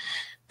enlightening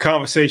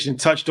conversation,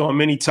 touched on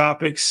many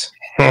topics.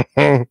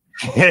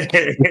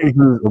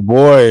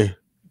 Boy,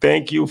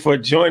 thank you for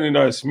joining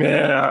us,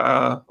 man.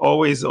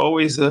 Always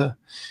a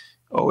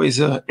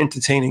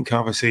entertaining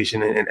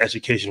conversation and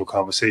educational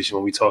conversation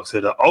when we talk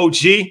to the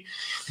OG,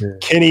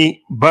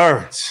 Kenny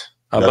Burns.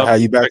 I love how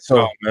you back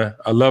y'all, man.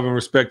 I love and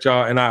respect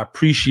y'all, and I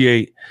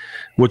appreciate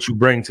what you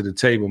bring to the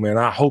table, man.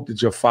 I hope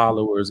that your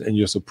followers and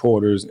your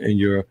supporters and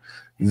your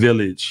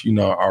village, you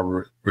know,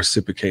 are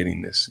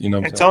reciprocating this. You know,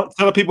 what and tell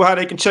the people how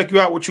they can check you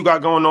out, what you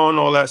got going on,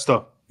 all that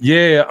stuff.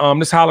 Yeah,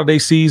 this holiday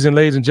season,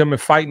 ladies and gentlemen,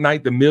 Fight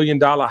Night, the $1 Million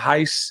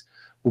Heist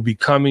will be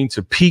coming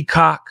to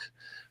Peacock.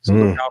 So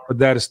look out for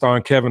that. It's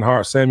starring Kevin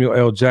Hart, Samuel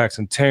L.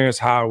 Jackson, Terrence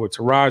Howard,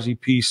 Taraji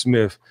P.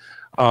 Smith.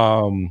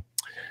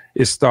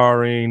 It's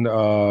starring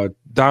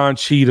Don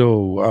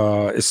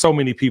Cheadle. It's so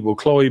many people.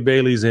 Chloe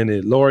Bailey's in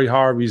it. Lori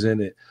Harvey's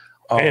in it.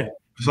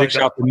 Big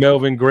shout out to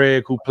Melvin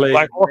Gregg, who played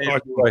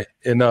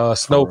in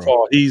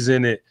Snowfall. He's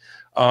in it.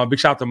 Big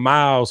shout out to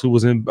Miles, who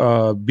was in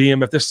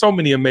BMF. There's so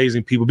many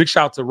amazing people. Big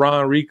shout out to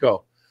Ron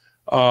Rico.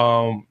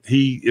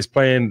 He is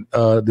playing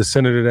the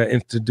senator that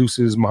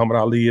introduces Muhammad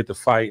Ali at the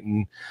fight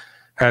and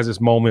has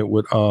this moment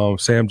with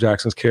Sam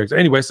Jackson's character.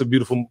 Anyway, it's a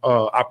beautiful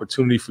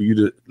opportunity for you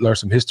to learn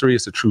some history.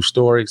 It's a true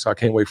story, so I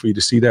can't wait for you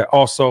to see that.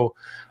 Also,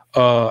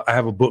 I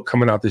have a book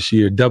coming out this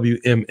year.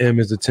 WMM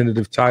is the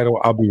tentative title.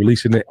 I'll be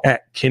releasing it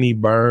at Kenny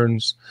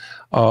Burns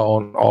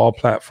on all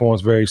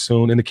platforms very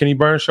soon. And the Kenny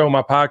Burns Show,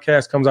 my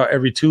podcast, comes out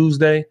every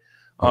Tuesday.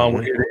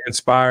 We're here to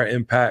inspire,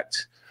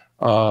 impact,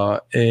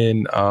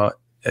 and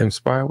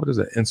inspire. What is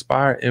it?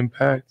 Inspire,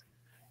 impact.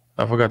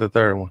 I forgot the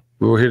third one.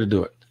 We were here to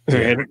do it.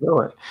 Here to do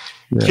it.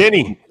 Yeah.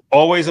 Kenny,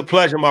 always a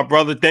pleasure, my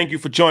brother. Thank you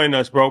for joining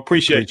us, bro.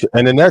 Appreciate you.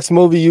 And the next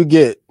movie you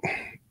get,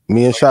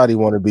 me and Shotty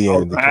want to be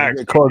in.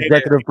 The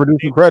co-executive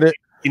producer credit.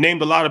 You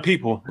named a lot of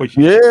people.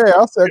 Yeah,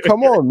 I said,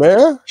 come on,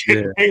 man.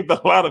 You named a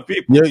lot of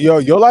people.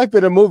 Your life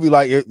in a movie,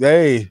 like,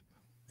 hey.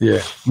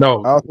 Yeah.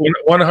 No,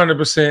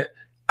 100%.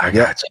 I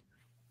got you.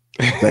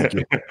 Thank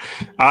you.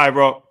 All right,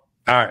 bro. All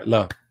right,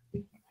 love.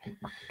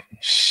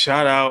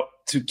 Shout out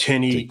to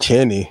Kenny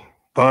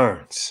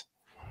Burns.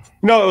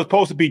 You know, it was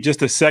supposed to be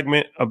just a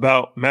segment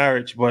about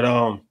marriage, but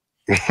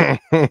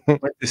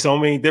There's so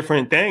many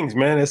different things,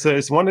 man.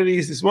 It's one of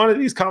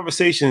these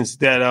conversations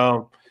that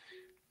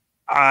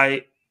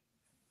I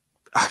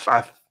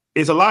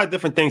there's a lot of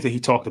different things that he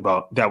talked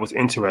about that was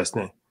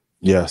interesting.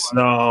 Yes.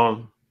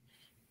 But,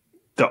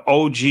 the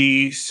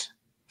OG's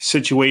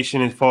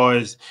situation as far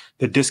as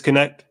the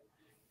disconnect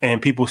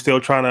and people still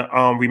trying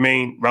to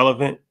remain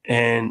relevant,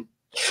 and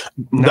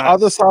the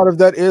other side of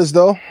that is,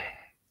 though,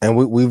 and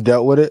we've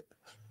dealt with it,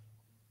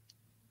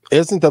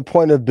 isn't the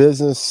point of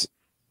business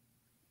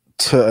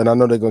to, and I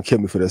know they're going to kill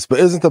me for this, but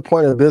isn't the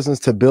point of business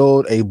to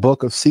build a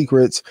book of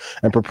secrets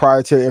and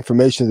proprietary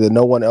information that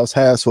no one else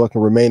has so it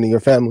can remain in your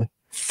family?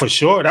 For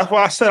sure. That's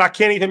why I said I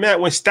can't even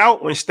mad when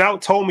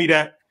Stout told me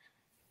that.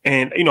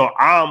 And, you know,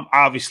 I'm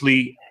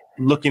obviously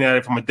looking at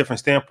it from a different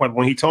standpoint.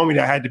 When he told me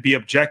that I had to be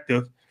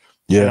objective,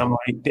 yeah, and I'm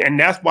like, and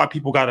that's why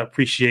people got to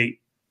appreciate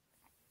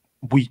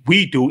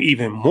we do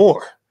even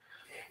more,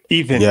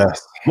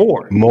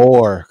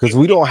 more, because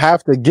we don't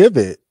have to give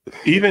it.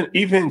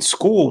 Even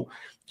school,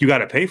 you got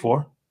to pay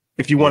for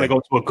if you want to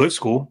go to a good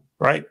school,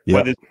 right? Yeah.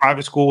 Whether it's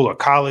private school or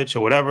college or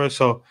whatever.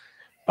 So,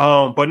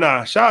 but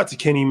nah, shout out to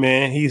Kenny,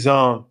 man. He's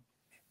always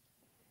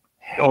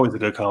a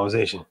good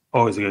conversation.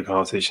 Always a good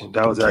conversation.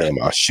 That was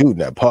actually I was shooting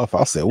that puff.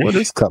 I said, where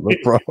this coming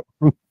from?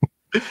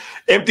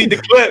 Empty the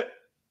clip.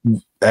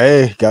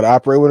 Hey, gotta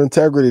operate with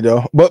integrity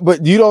though.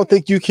 But you don't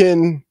think you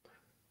can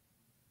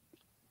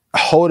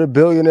hold a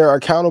billionaire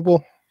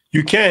accountable?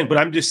 You can, but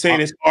I'm just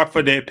saying it's hard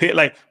for their pit.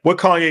 Like what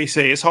Kanye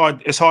say, it's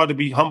hard to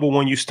be humble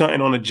when you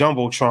stunting on a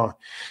jumbotron.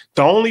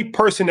 The only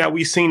person that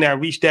we've seen that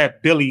reached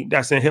that Billy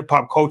that's in hip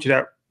hop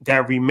culture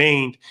that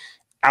remained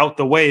out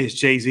the way is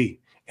Jay-Z.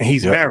 And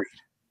he's married.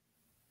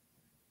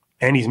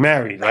 And he's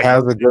married. Like,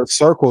 has a good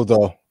circle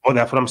though. Oh,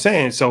 that's what I'm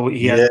saying. So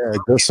he has a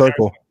good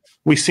circle.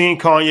 We seen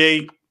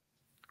Kanye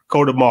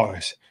go to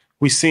Mars.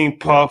 We seen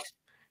Puff,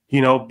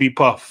 be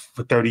Puff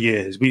for 30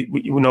 years.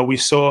 We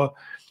saw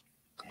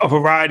a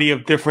variety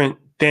of different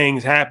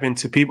things happen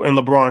to people, and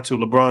LeBron too.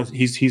 LeBron,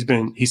 he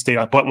stayed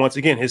out. But once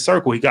again, his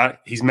circle,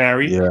 he's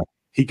married. Yeah.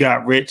 He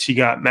got rich. He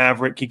got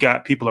Maverick. He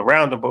got people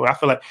around him. But I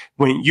feel like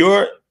when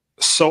you're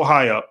so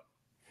high up,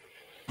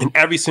 and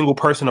every single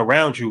person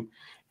around you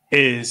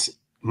is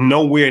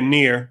nowhere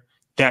near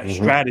that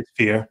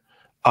stratosphere,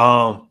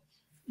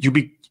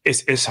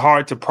 it's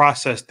hard to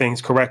process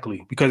things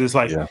correctly because it's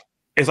like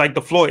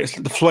the Floyd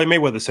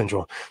Mayweather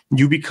syndrome.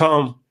 You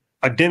become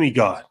a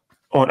demigod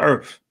on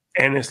earth,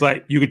 and it's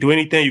like you could do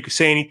anything, you could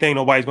say anything,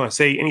 nobody's going to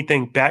say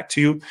anything back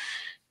to you.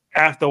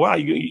 After a while,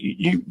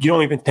 you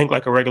don't even think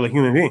like a regular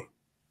human being.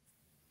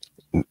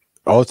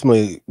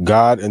 Ultimately,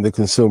 God and the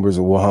consumers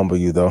will humble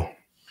you, though.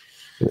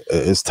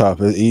 It's tough.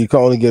 You can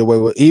only get away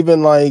with,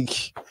 even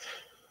like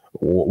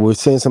we're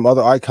seeing some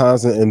other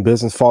icons in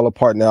business fall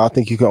apart now. I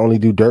think you can only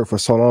do dirt for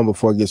so long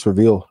before it gets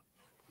revealed.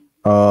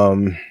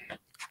 You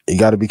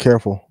got to be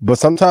careful. But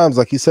sometimes,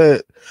 like you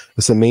said,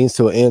 it's a means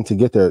to an end to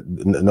get there,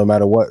 no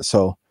matter what.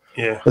 So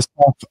yeah, it's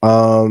tough.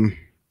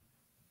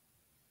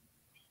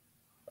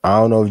 I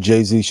don't know if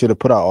Jay-Z should have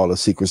put out all the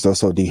secrets though,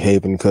 so D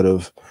Haven could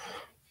have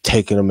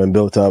taken them and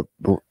built up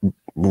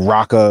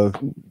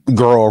Rocka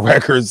Girl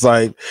Records.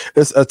 Like,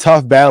 it's a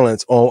tough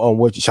balance on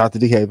what you shot to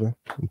D Haven.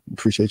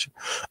 Appreciate you.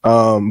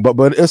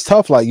 But it's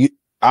tough. Like,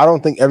 I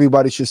don't think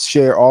everybody should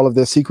share all of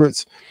their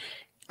secrets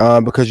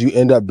because you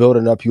end up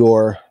building up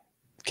your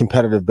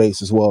competitive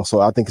base as well.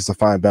 So I think it's a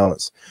fine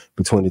balance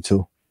between the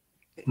two.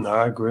 No,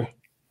 I agree.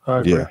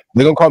 Yeah,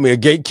 they're gonna call me a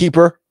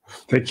gatekeeper.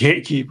 The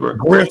gatekeeper,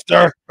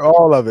 grifter,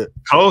 all of it.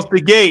 Close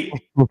the gate.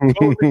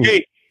 Close the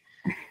gate.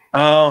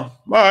 All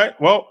right.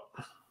 Well,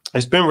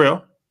 it's been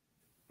real.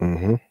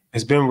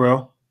 It's been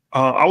real.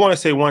 I want to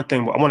say one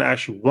thing, but I want to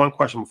ask you one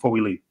question before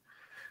we leave.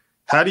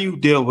 How do you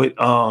deal with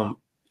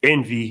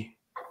envy?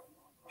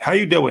 How do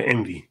you deal with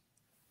envy?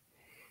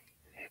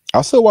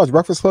 I still watch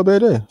Breakfast Club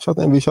every day. Shout out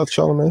to Envy. Shout out to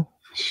Charlamagne.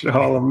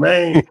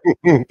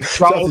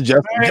 Shout out to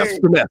Jeff.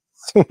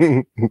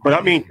 But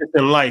I mean, it's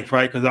in life,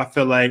 right? Because I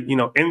feel like,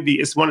 envy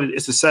is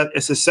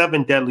it's a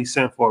 7 deadly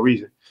sin for a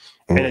reason.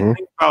 And the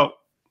thing about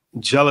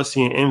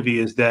jealousy and envy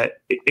is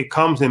that it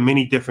comes in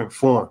many different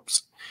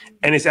forms,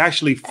 and it's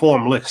actually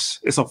formless.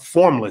 It's a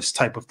formless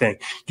type of thing.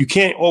 You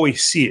can't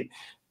always see it.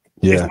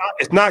 Yeah,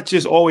 it's not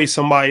just always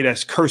somebody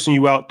that's cursing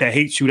you out, that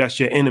hates you, that's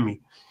your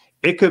enemy.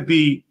 It could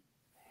be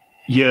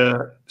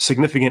your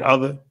significant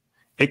other.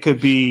 It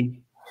could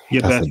be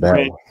your best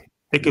friend.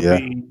 It could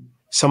be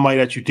somebody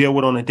that you deal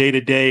with on a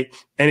day-to-day,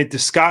 and it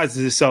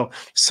disguises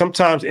itself.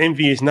 Sometimes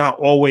envy is not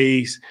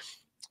always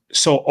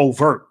so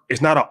overt.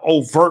 It's not an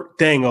overt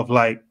thing of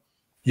like,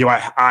 yo,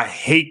 I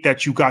hate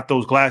that you got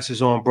those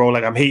glasses on, bro.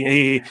 Like, I'm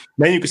hating.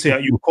 Then you can say,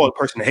 you can call a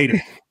person a hater.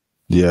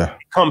 Yeah.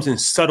 It comes in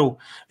subtle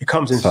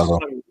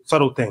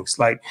things.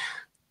 Like,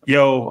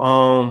 yo,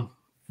 I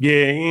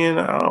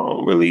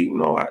don't really,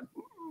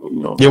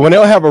 yeah, when they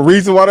don't have a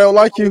reason why they don't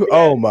like you,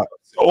 oh my.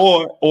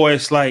 Or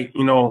it's like,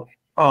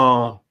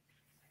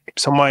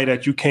 somebody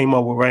that you came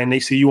up with, right? And they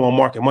see you on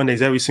Market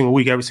Mondays every single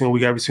week. And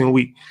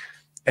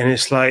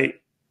it's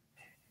like,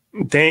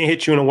 They ain't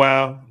hit you in a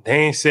while. They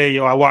ain't say,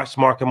 yo, I watched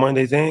Market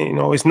Mondays. They ain't,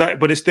 it's not,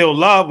 but it's still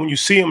love when you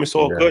see them. It's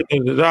all good.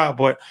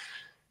 But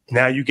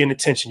now you getting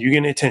attention. You're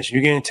getting attention.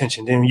 You're getting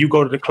attention. Then you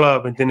go to the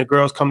club, and then the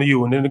girls come to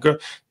you, and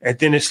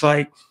then it's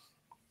like,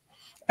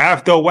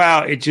 after a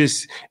while,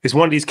 it's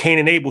one of these Cain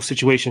and Abel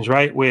situations,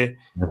 right? Where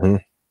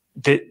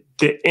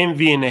the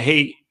envy and the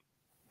hate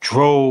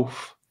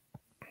drove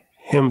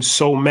him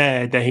so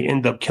mad that he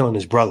ended up killing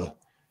his brother.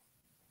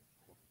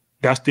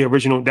 That was the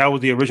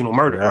original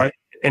murder, right?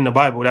 In the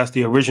Bible, that's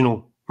the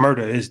original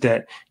murder, is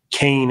that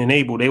Cain and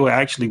Abel, they were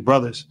actually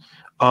brothers.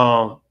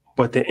 But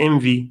the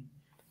envy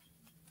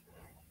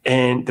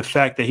and the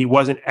fact that he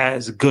wasn't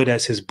as good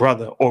as his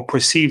brother, or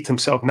perceived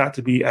himself not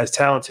to be as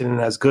talented and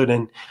as good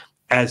and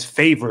as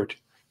favored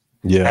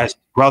as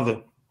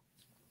brother,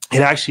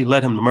 it actually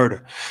led him to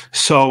murder.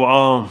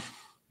 So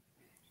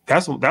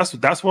that's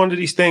one of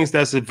these things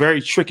that's a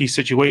very tricky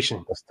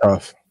situation. That's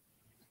tough.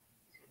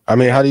 I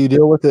mean, how do you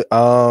deal with it?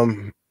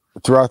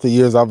 Throughout the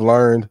years, I've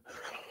learned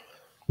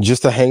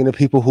just to hang the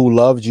people who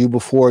loved you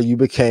before you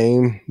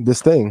became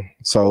this thing.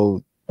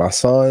 So my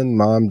son,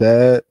 mom,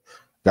 dad,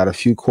 got a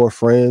few core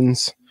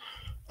friends.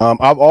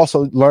 I've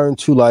also learned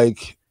to,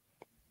 like,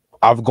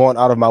 I've gone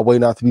out of my way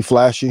not to be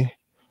flashy.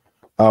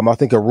 I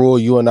think a rule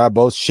you and I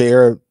both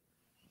share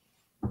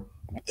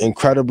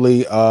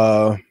incredibly,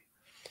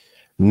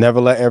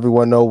 never let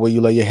everyone know where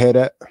you lay your head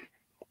at.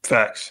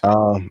 Facts.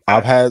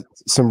 I've had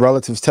some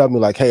relatives tell me,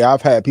 like, hey,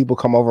 I've had people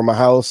come over my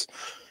house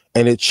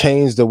and it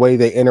changed the way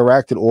they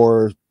interacted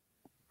or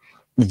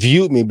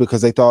viewed me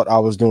because they thought I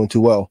was doing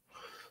too well.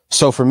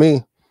 So for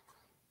me,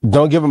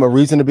 don't give them a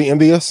reason to be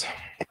envious.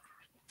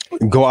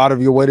 Go out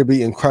of your way to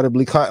be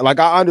incredibly kind. Like,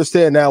 I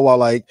understand now why,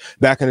 like,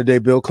 back in the day,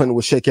 Bill Clinton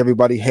would shake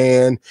everybody's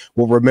hand,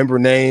 will remember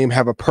name,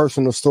 have a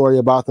personal story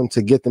about them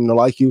to get them to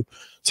like you,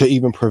 to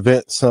even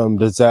prevent some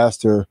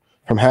disaster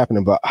from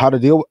happening. But how to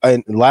deal.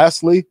 And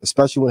lastly,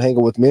 especially when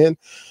hanging with men,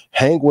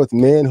 hang with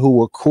men who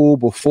were cool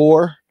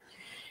before,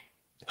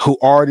 who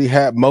already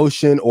had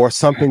motion or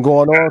something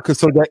going on, because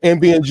so that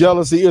envy and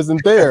jealousy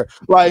isn't there.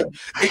 Like,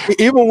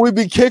 even when we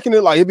be kicking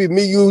it, like, it'd be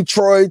me, you,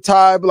 Troy,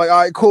 Ty, be like,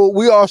 all right, cool,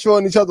 we all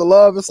showing each other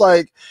love. It's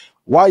like,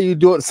 why you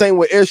do it? Same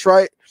with Ish,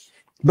 right?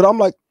 But I'm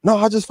like, no,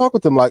 I just fuck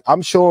with them. Like,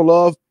 I'm showing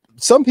love.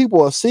 Some people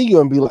will see you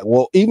and be like,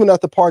 well, even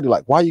at the party,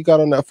 like, why you got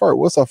on that fur?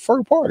 What's a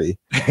fur party?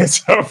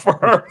 It's a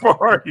fur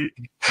party.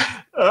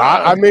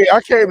 I mean,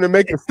 I came to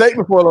make a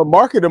statement for a little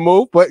marketing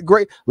move, but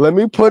great. Let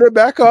me put it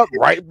back up,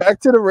 right back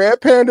to the Red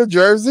Panda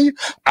jersey. You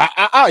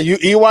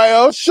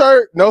EYL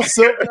shirt, no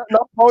silk,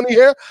 no pony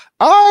hair.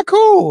 All right,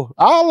 cool.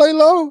 I'll lay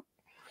low.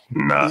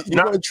 You're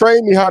gonna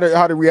train me how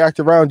to react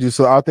around you.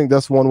 So I think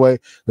that's one way,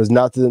 is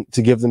not to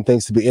give them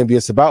things to be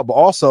envious about, but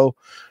also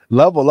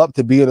level up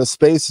to be in a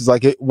space. Is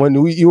like when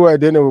you were at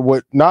dinner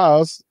with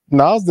Nas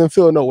didn't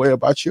feel no way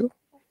about you.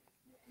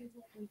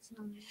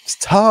 It's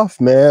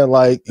tough, man.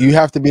 Like, you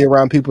have to be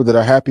around people that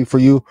are happy for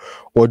you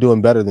or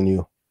doing better than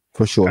you,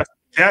 for sure.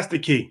 That's the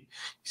key.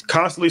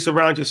 Constantly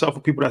surround yourself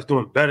with people that's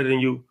doing better than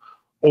you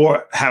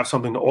or have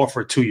something to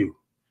offer to you.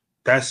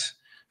 That's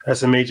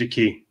a major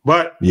key.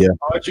 But yeah,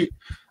 I'll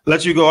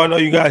let you go. I know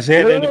you guys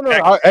had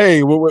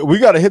Hey, we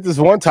got to hit this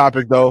one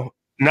topic though.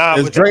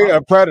 Is Drea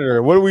a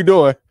predator? What are we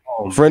doing?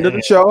 Friend of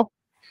the show.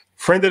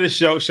 Friend of the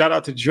show. Shout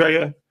out to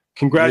Drea.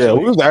 Congratulations.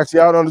 Yeah, we was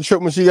actually out on the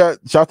trip when she got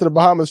shot to the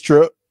Bahamas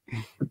trip.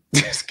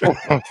 This guy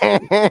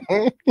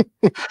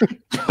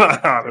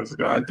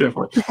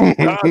different.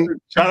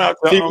 Shout out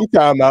to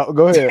time out.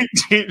 Go ahead.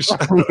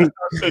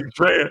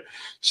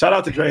 Shout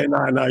out to Drea.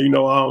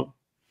 Nah.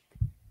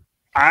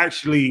 I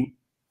actually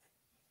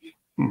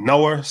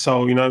know her,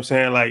 so you know what I'm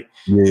saying. Like,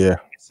 yeah,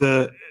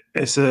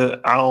 it's a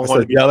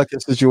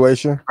delicate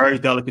situation. Very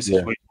delicate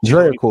situation. Yeah.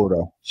 Very cool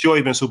though. She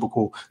always been super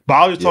cool. But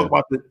I'll just talk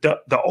about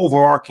the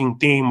overarching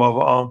theme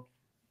of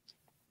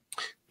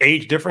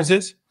age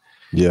differences.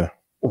 Yeah.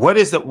 What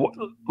is the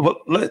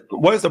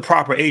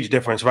proper age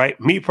difference, right?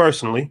 Me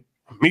personally,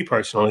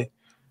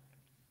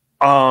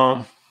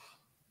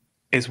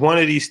 it's one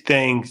of these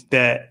things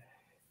that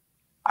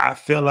I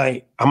feel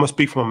like I'm gonna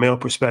speak from a male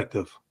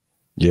perspective.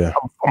 Yeah.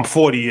 I'm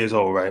 40 years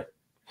old, right?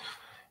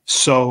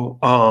 So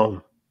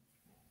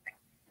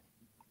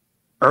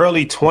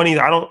early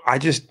 20s,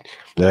 I'm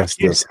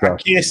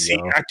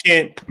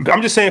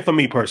just saying for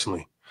me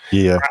personally.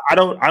 Yeah. I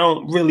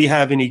don't really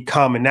have any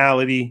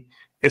commonality.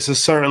 It's a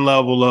certain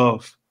level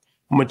of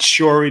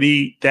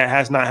maturity that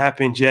has not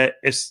happened yet.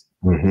 It's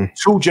 2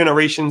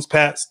 generations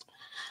past.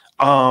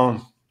 I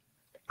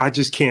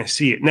just can't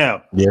see it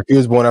now. Yeah, if he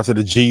was born after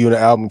the G Unit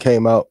album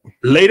came out.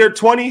 Later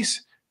 20s,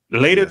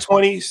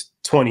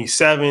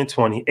 27,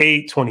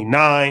 28,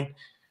 29,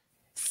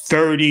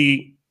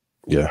 30.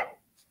 Yeah.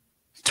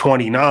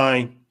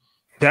 29.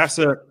 That's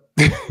a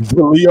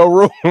the Leo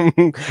room.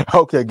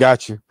 Okay,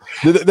 got you.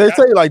 They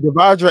say like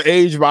divide your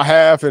age by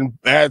half and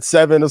add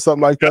 7 or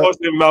something like that. That was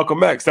in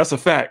Malcolm X. That's a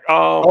fact.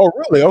 Oh,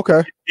 really?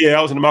 Okay. Yeah,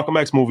 that was in the Malcolm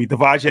X movie.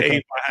 Divide your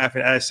age by half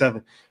and add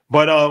 7.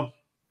 But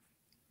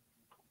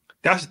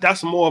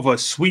that's more of a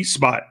sweet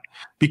spot,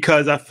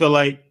 because I feel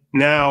like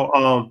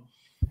now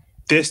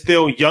they're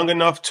still young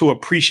enough to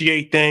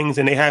appreciate things,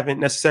 and they haven't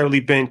necessarily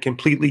been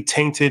completely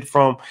tainted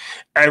from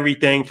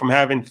everything, from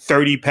having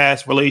 30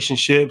 past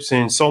relationships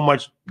and so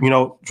much,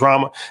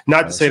 drama.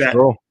 Not to say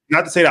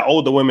that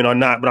older women are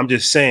not, but I'm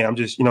just saying,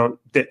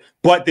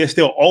 but they're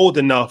still old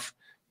enough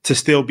to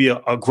still be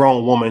a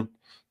grown woman,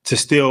 to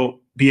still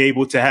be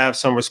able to have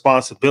some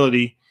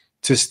responsibility,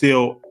 to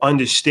still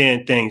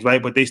understand things,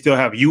 right? But they still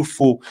have a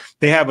youthful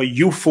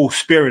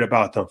spirit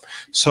about them.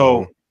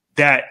 So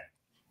that,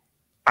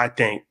 I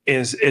think,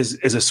 is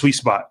a sweet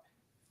spot.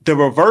 The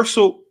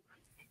reversal,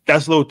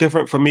 that's a little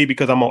different for me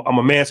because I'm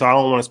a man, so I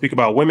don't want to speak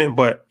about women,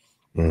 but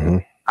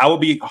I would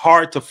be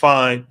hard to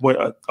find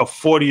what a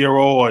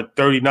 40-year-old or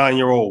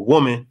 39-year-old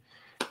woman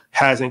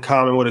has in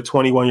common with a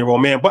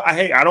 21-year-old man. But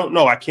I don't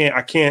know. I can't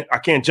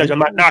judge. I'm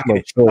not knocking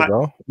it.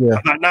 I'm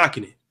not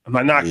knocking it.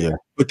 Yeah.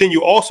 But then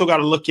you also got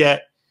to look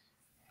at,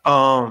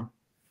 was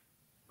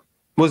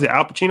it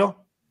Al Pacino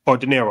or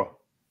De Niro?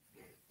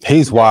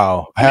 He's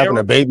wild. Having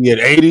a baby at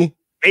 80.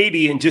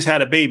 80 and just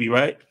had a baby,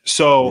 right?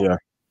 So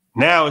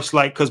now it's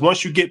like, because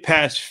once you get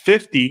past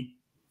 50,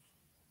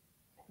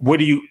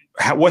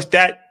 what's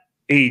that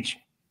age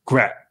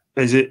gap?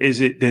 Is it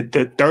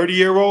the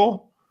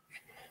 30-year-old?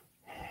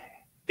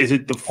 Is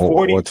it the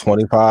 40 or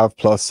 25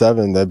 plus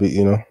 7? That'd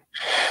be,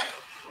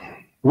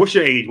 What's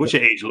your age? What's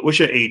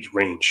your age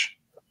range?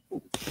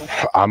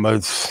 I'm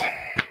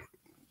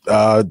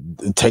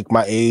take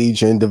my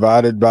age and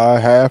divide it by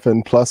half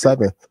and plus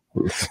 7.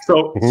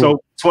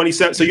 So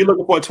 27. So you're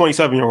looking for a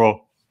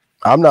 27-year-old.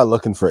 I'm not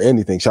looking for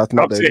anything. Shout to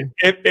my baby.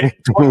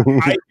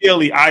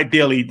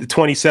 Ideally, the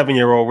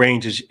 27-year-old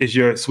range is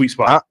your sweet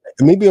spot.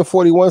 Me being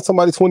 41,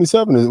 somebody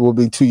 27 will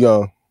be too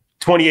young.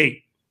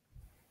 28.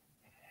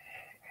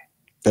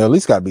 At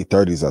least got to be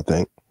 30s, I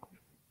think.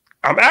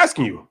 I'm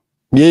asking you.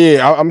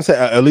 Yeah, I'm saying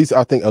at least.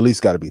 I think at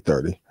least got to be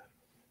 30.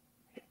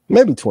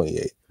 Maybe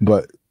 28,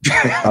 but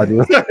I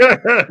do.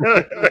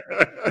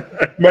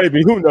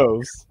 Maybe, who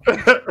knows?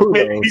 Who knows?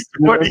 You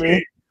know what I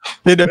mean?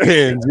 It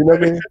depends. You know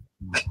what I mean?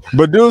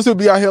 But dudes who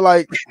be out here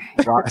like,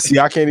 see,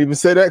 I can't even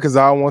say that because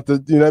I don't want to,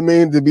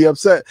 to be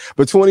upset.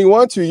 But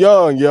 21 too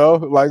young, yo.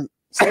 Like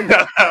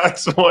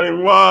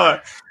 21.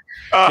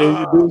 Can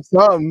you do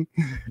something?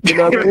 You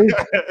know what I mean?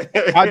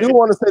 I do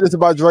want to say this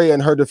about Dre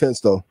and her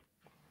defense, though.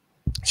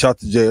 Shout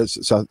to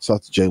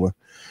Jalen.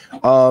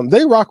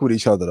 They rock with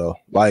each other though.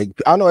 Like,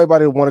 I know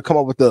everybody want to come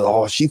up with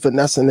she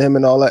finessing him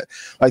and all that.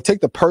 Like,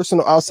 take the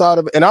personal outside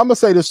of it. And I'm gonna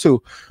say this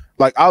too.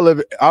 Like, I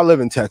live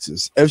in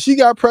Texas. If she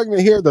got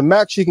pregnant here, the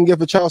max she can get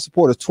for child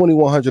support is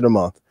 $2,100 a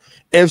month.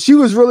 If she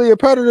was really a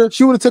predator,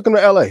 she would have taken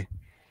him to LA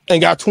and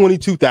got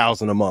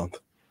 $22,000 a month.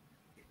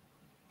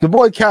 The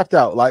boy capped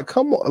out. Like,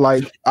 come on.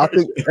 Like, I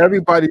think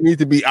everybody needs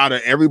to be out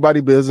of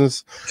everybody's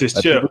business.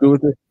 Just chill.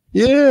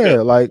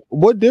 Yeah, like,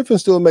 what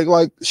difference do it make?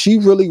 Like, she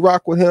really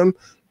rock with him.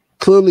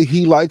 Clearly,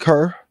 he like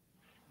her.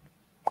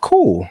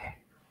 Cool.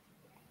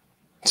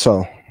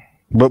 So,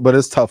 but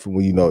it's tough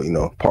when you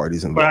know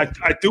parties and. But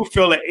I do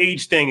feel the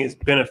age thing is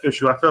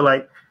beneficial. I feel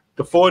like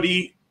the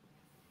 40.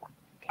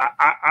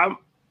 I'm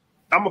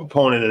a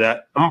proponent of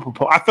that.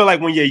 I feel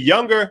like when you're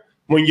younger,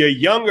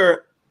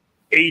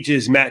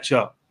 ages match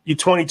up. You're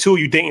 22,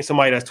 you're dating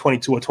somebody that's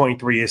 22 or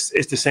 23. It's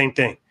the same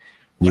thing.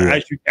 Yeah.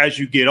 As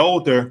you get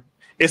older,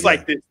 it's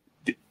like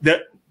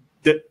the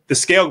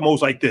scale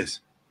moves like this.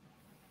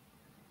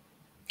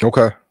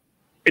 Okay.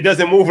 It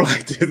doesn't move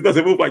like this. It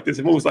doesn't move like this.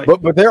 It moves like.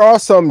 But there are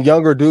some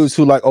younger dudes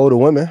who like older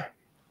women,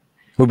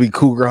 who be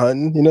cougar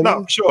hunting. You know?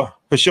 No,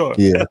 for sure.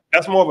 Yeah,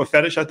 that's more of a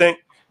fetish, I think.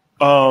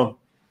 But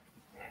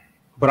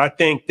I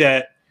think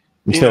that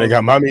you said they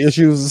got mommy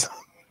issues.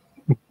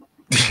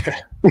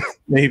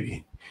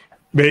 maybe.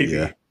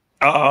 Yeah.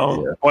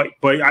 But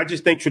I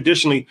just think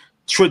traditionally,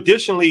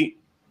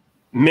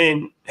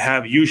 men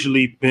have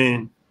usually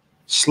been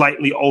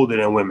slightly older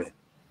than women.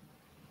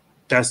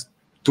 That's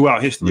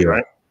throughout history,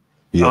 right?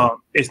 Yeah.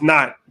 It's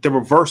not, the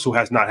reversal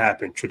has not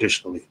happened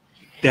traditionally.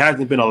 There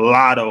hasn't been a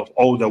lot of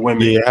older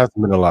women. Yeah, it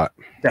hasn't been a lot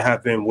that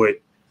have been with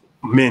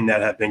men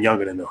that have been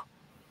younger than them.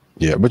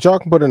 Yeah, but y'all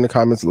can put it in the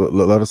comments.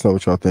 Let us know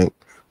what y'all think.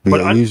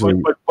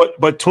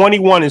 But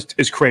 21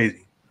 is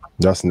crazy.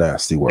 That's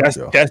nasty work.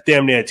 That's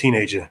damn near a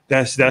teenager.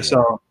 That's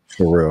for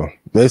real.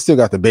 They still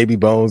got the baby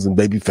bones and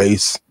baby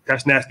face.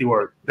 That's nasty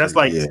work. That's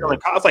like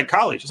it's like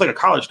college. It's like a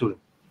college student.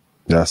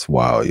 That's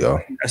wild, yo.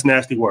 That's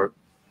nasty work.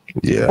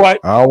 Yeah, but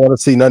I don't want to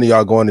see none of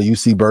y'all going to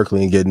UC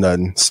Berkeley and get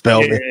nothing.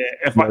 Spellman.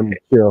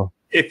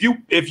 If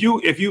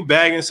you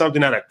bagging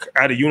something at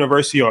a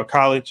university or a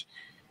college,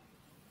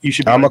 you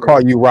should. I'm gonna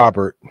call you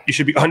Robert. You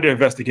should be under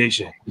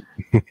investigation.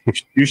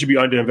 You should be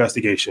under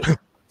investigation.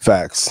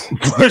 Facts.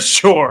 For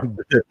sure.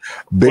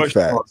 Big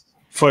facts.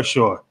 For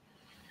sure.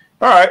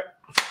 All right.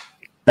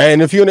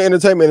 And if you're in the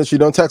entertainment industry,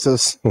 don't text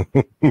us.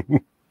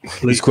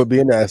 Please quit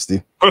being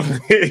nasty.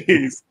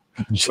 Please.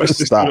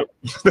 Just stop.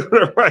 Do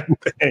the right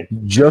thing.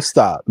 Just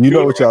stop. You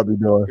know what y'all be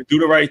doing. Do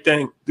the right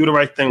thing. Do the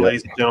right thing,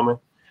 ladies and gentlemen.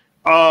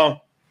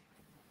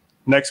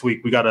 Next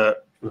week we got a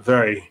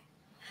very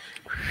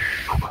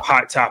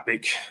hot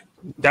topic.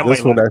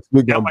 This one next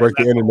week gonna break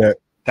the internet.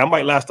 That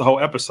might last the whole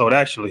episode,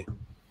 actually.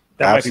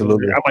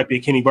 Absolutely. That might be a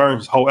Kenny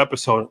Burns whole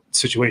episode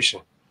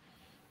situation.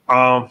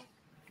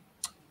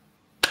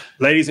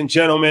 Ladies and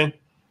gentlemen,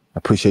 I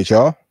appreciate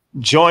y'all.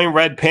 Join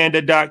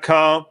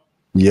redpanda.com.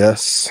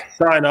 Yes.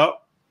 Sign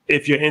up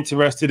if you're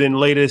interested in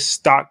latest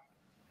stock.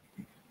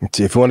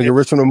 If you want to get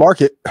rich from the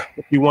market.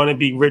 If you want to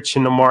be rich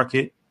in the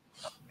market.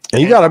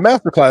 And you got a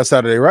masterclass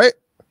Saturday, right?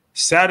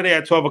 Saturday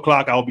at 12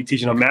 o'clock, I will be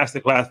teaching a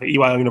masterclass for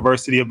EY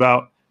University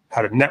about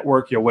how to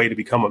network your way to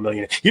become a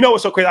millionaire. You know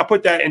what's so crazy? I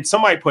put that, and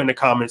somebody put in the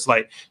comments,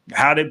 like,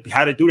 how to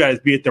do that is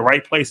be at the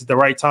right place at the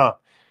right time.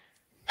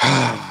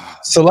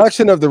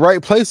 Selection of the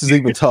right place is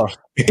even tough.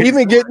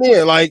 Even getting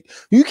in, like,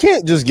 you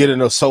can't just get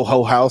in a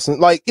Soho house. And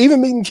like,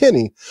 even meeting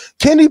Kenny.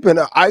 Kenny been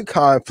an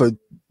icon for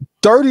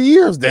 30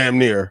 years, damn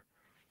near.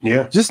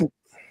 Yeah. Just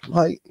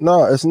like,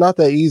 no, it's not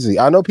that easy.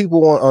 I know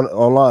people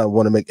online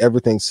want to make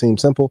everything seem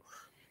simple.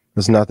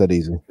 It's not that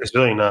easy. It's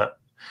really not.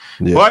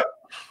 Yeah. But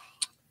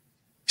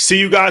see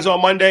you guys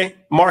on Monday,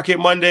 Market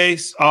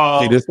Mondays.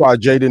 See, that's why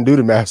Jay didn't do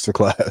the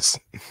masterclass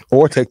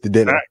or take the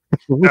dinner.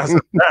 That's a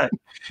fact.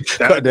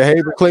 Cut the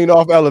hair clean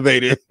off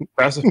elevated.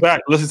 That's a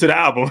fact. Listen to the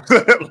album.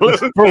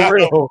 For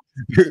real.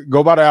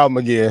 Go buy the album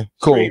again.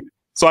 Cool.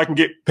 So I can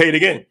get paid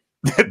again.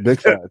 Big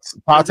facts.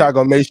 Pata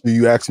gonna make sure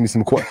you ask me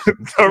some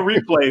questions. A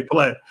replay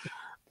play.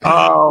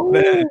 Oh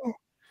man.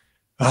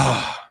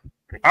 All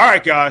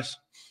right, guys.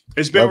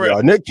 It's been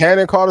real. Nick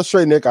Cannon called us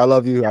straight. Nick, I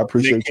love you. I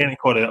appreciate Nick Cannon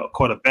caught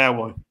a bad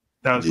one.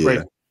 That was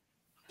great.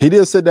 He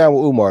did sit down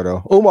with Umar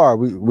though. Umar,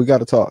 we got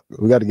to talk.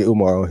 We got to get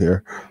Umar on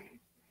here.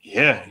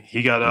 Yeah,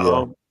 he got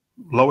to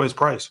lower his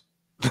price.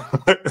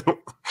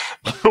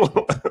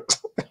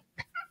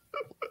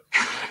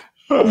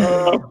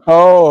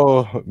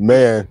 Oh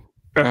man.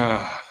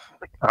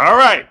 All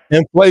right.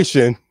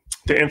 Inflation.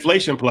 The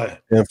inflation play.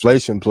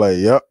 Inflation play.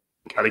 Yep.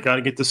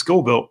 Gotta get the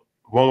school built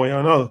one way or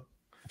another.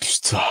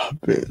 Stop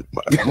it.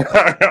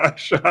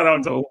 Shout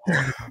out to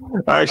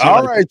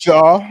all right,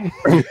 y'all.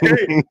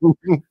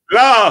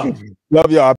 Love. Love y'all.